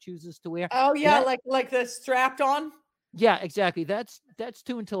contraption that he chooses to wear. Oh yeah. Like the strapped on. Yeah, exactly. That's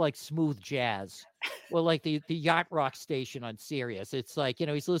tuned to like smooth jazz, or like the yacht rock station on Sirius. It's like,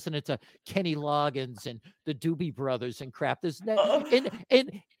 he's listening to Kenny Loggins and the Doobie Brothers and crap.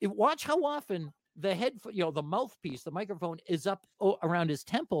 And watch how often the mouthpiece, the microphone is up around his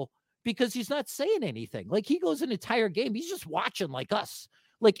temple because he's not saying anything. Like, he goes an entire game, he's just watching like us.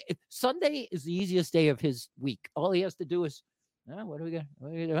 Like, Sunday is the easiest day of his week. All he has to do is, what do we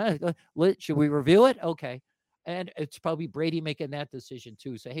got? Should we review it? Okay. And it's probably Brady making that decision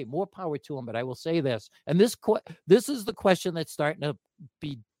too. So, hey, more power to him. But I will say this, and this is the question that's starting to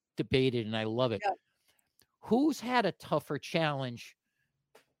be debated, and I love it. Yeah. Who's had a tougher challenge?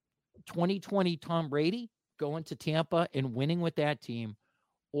 2020 Tom Brady going to Tampa and winning with that team,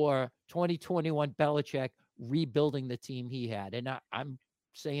 or 2021 Belichick rebuilding the team he had? And I'm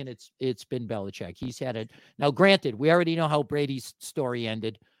saying it's been Belichick. He's had it. Now, granted, we already know how Brady's story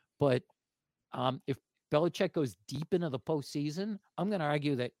ended, but if Belichick goes deep into the postseason, I'm going to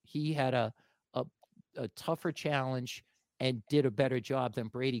argue that he had a tougher challenge and did a better job than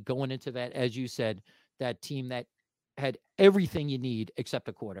Brady going into that, as you said, that team that had everything you need except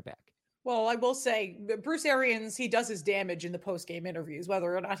a quarterback. Well, I will say Bruce Arians, he does his damage in the post-game interviews,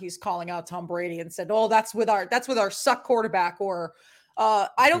 whether or not he's calling out Tom Brady and said, "Oh, that's with our suck quarterback," or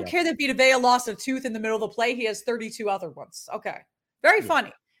I don't care that Vita Vea lost a tooth in the middle of the play. He has 32 other ones. Okay. Very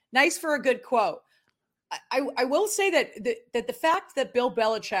funny. Nice for a good quote. I will say that the fact that Bill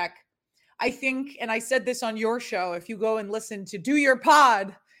Belichick, I think, and I said this on your show, if you go and listen to Do Your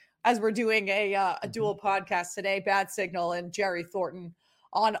Pod, as we're doing a dual podcast today, Bad Signal and Jerry Thornton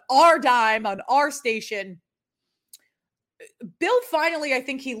on our dime, on our station, Bill finally, I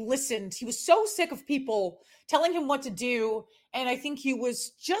think he listened. He was so sick of people telling him what to do. And I think he was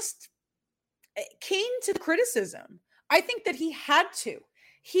just keen to the criticism. I think that he had to.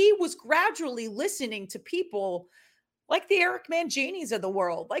 He was gradually listening to people like the Eric Mangianis of the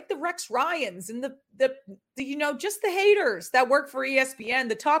world, like the Rex Ryans and the just the haters that work for ESPN,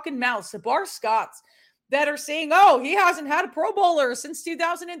 the talking mouths, the Bar Scotts that are saying, oh, he hasn't had a Pro Bowler since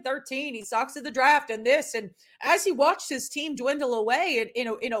 2013. He sucks at the draft and this. And as he watched his team dwindle away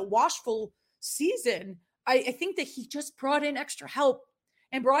in a watchful season, I think that he just brought in extra help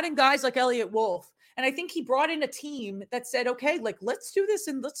and brought in guys like Elliot Wolf. And I think he brought in a team that said, okay, like, let's do this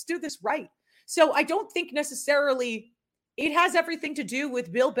and let's do this right. So I don't think necessarily it has everything to do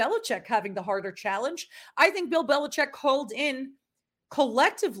with Bill Belichick having the harder challenge. I think Bill Belichick called in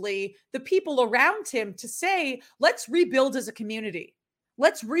collectively the people around him to say, let's rebuild as a community.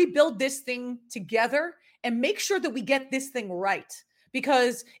 Let's rebuild this thing together and make sure that we get this thing right.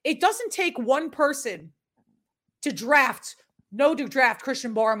 Because it doesn't take one person to draft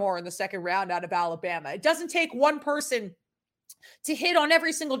Christian Barmore in the second round out of Alabama. It doesn't take one person to hit on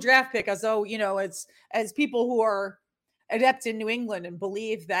every single draft pick as though, as people who are adept in New England and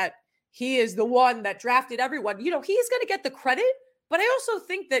believe that he is the one that drafted everyone. He's going to get the credit, but I also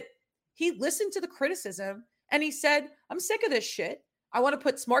think that he listened to the criticism and he said, I'm sick of this shit. I want to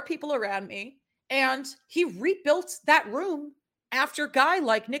put smart people around me. And he rebuilt that room after a guy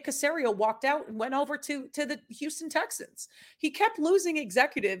like Nick Caserio walked out and went over to the Houston Texans. He kept losing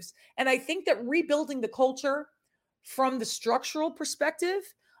executives. And I think that rebuilding the culture from the structural perspective,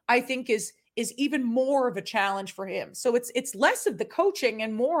 I think is even more of a challenge for him. So it's less of the coaching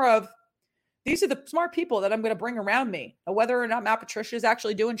and more of, these are the smart people that I'm going to bring around me. Now, whether or not Matt Patricia is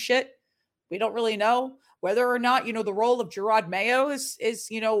actually doing shit, we don't really know. Whether or not, the role of Gerard Mayo is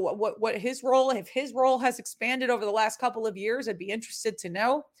what his role, if his role has expanded over the last couple of years, I'd be interested to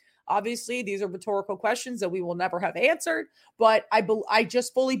know. Obviously, these are rhetorical questions that we will never have answered, but I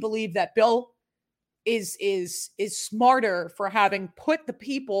just fully believe that Bill is smarter for having put the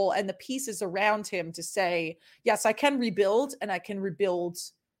people and the pieces around him to say, yes, I can rebuild and I can rebuild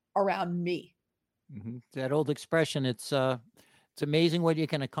around me. Mm-hmm. That old expression, it's amazing what you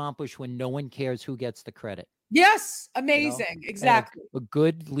can accomplish when no one cares who gets the credit. Yes, amazing. Exactly. A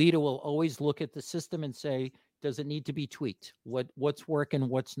good leader will always look at the system and say, does it need to be tweaked? What's working,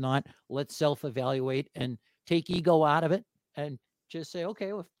 what's not? Let's self-evaluate and take ego out of it and just say,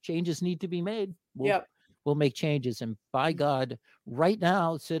 okay, well, if changes need to be made, we'll make changes. And by God, right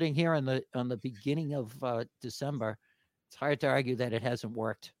now, sitting here on the beginning of December, it's hard to argue that it hasn't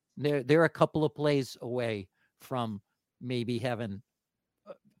worked. They're a couple of plays away from maybe having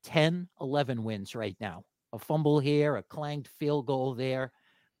 10, 11 wins right now. A fumble here, a clanged field goal there.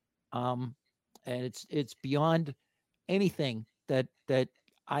 And it's beyond anything that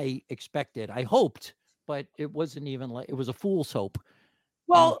I expected. I hoped, but it wasn't even like, it was a fool's hope.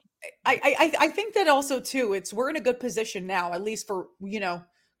 Well, I think that also too, we're in a good position now, at least for,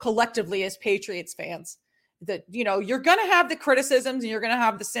 collectively as Patriots fans, that, you're going to have the criticisms and you're going to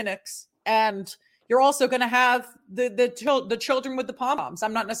have the cynics, and you're also going to have the children with the pom-poms.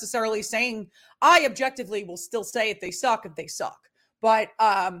 I'm not necessarily saying, I objectively will still say if they suck, but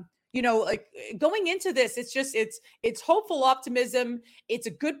like going into this, it's hopeful optimism. It's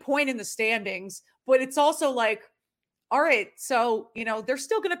a good point in the standings, but it's also like, all right, so, there's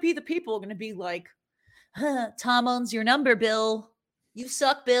still going to be the people going to be like, Tom owns your number, Bill. You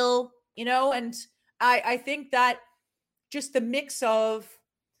suck, Bill. And I think that just the mix of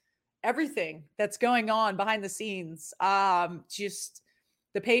everything that's going on behind the scenes, just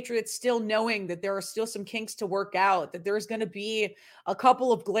the Patriots still knowing that there are still some kinks to work out, that there's going to be a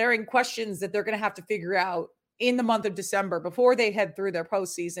couple of glaring questions that they're going to have to figure out in the month of December before they head through their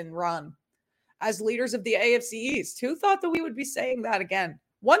postseason run as leaders of the AFC East. Who thought that we would be saying that again?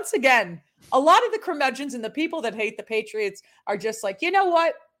 Once again, a lot of the curmudgeons and the people that hate the Patriots are just like, you know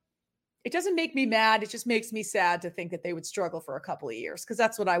what? It doesn't make me mad. It just makes me sad to think that they would struggle for a couple of years, because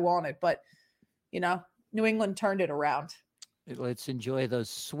that's what I wanted. But, New England turned it around. Let's enjoy those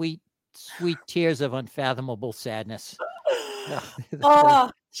sweet, sweet tears of unfathomable sadness.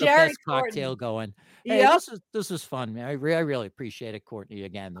 Jerry best cocktail going. Hey, this is fun, man. I really appreciate it, Courtney.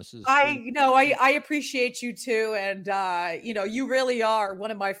 Again, this is. I appreciate you too, and you really are one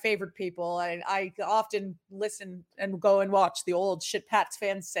of my favorite people. And I often listen and go and watch the old Shit Pats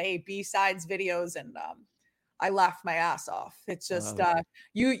Fans Say B-sides videos, and I laugh my ass off. It's just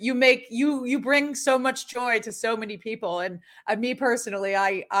you bring so much joy to so many people, and me personally,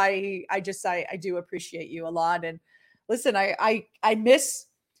 I do appreciate you a lot. And listen, I miss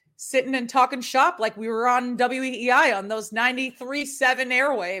sitting and talking shop like we were on WEEI on those 93.7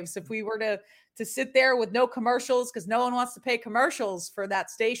 airwaves. If we were to sit there with no commercials, because no one wants to pay commercials for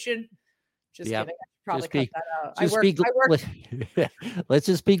that station. Just kidding. I should probably cut that out. Let's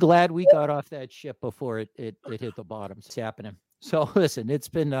just be glad we got off that ship before it hit the bottom. It's happening. So listen, it's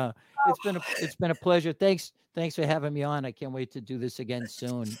been a pleasure. Thanks for having me on. I can't wait to do this again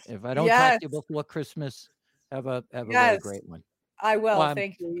soon. If I don't talk to you before Christmas, have a really great one. I will.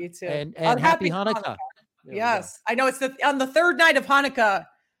 Thank you. You too. And happy Hanukkah. Yes. I know it's on the third night of Hanukkah.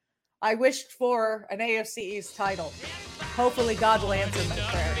 I wished for an AFC East title. Hopefully God will answer my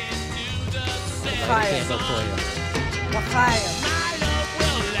prayer. Light a candle for you. L'chaim. My love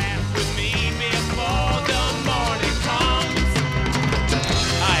will laugh with me before the morning comes.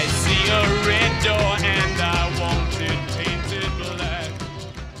 I see a red door and I want it painted black.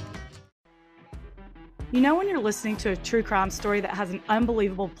 You know when you're listening to a true crime story that has an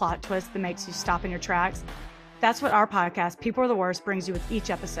unbelievable plot twist that makes you stop in your tracks? That's what our podcast, People Are the Worst, brings you with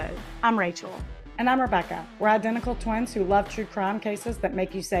each episode. I'm Rachel. And I'm Rebecca. We're identical twins who love true crime cases that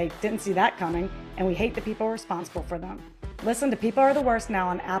make you say, didn't see that coming, and we hate the people responsible for them. Listen to People Are the Worst now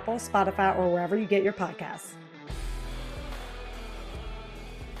on Apple, Spotify, or wherever you get your podcasts.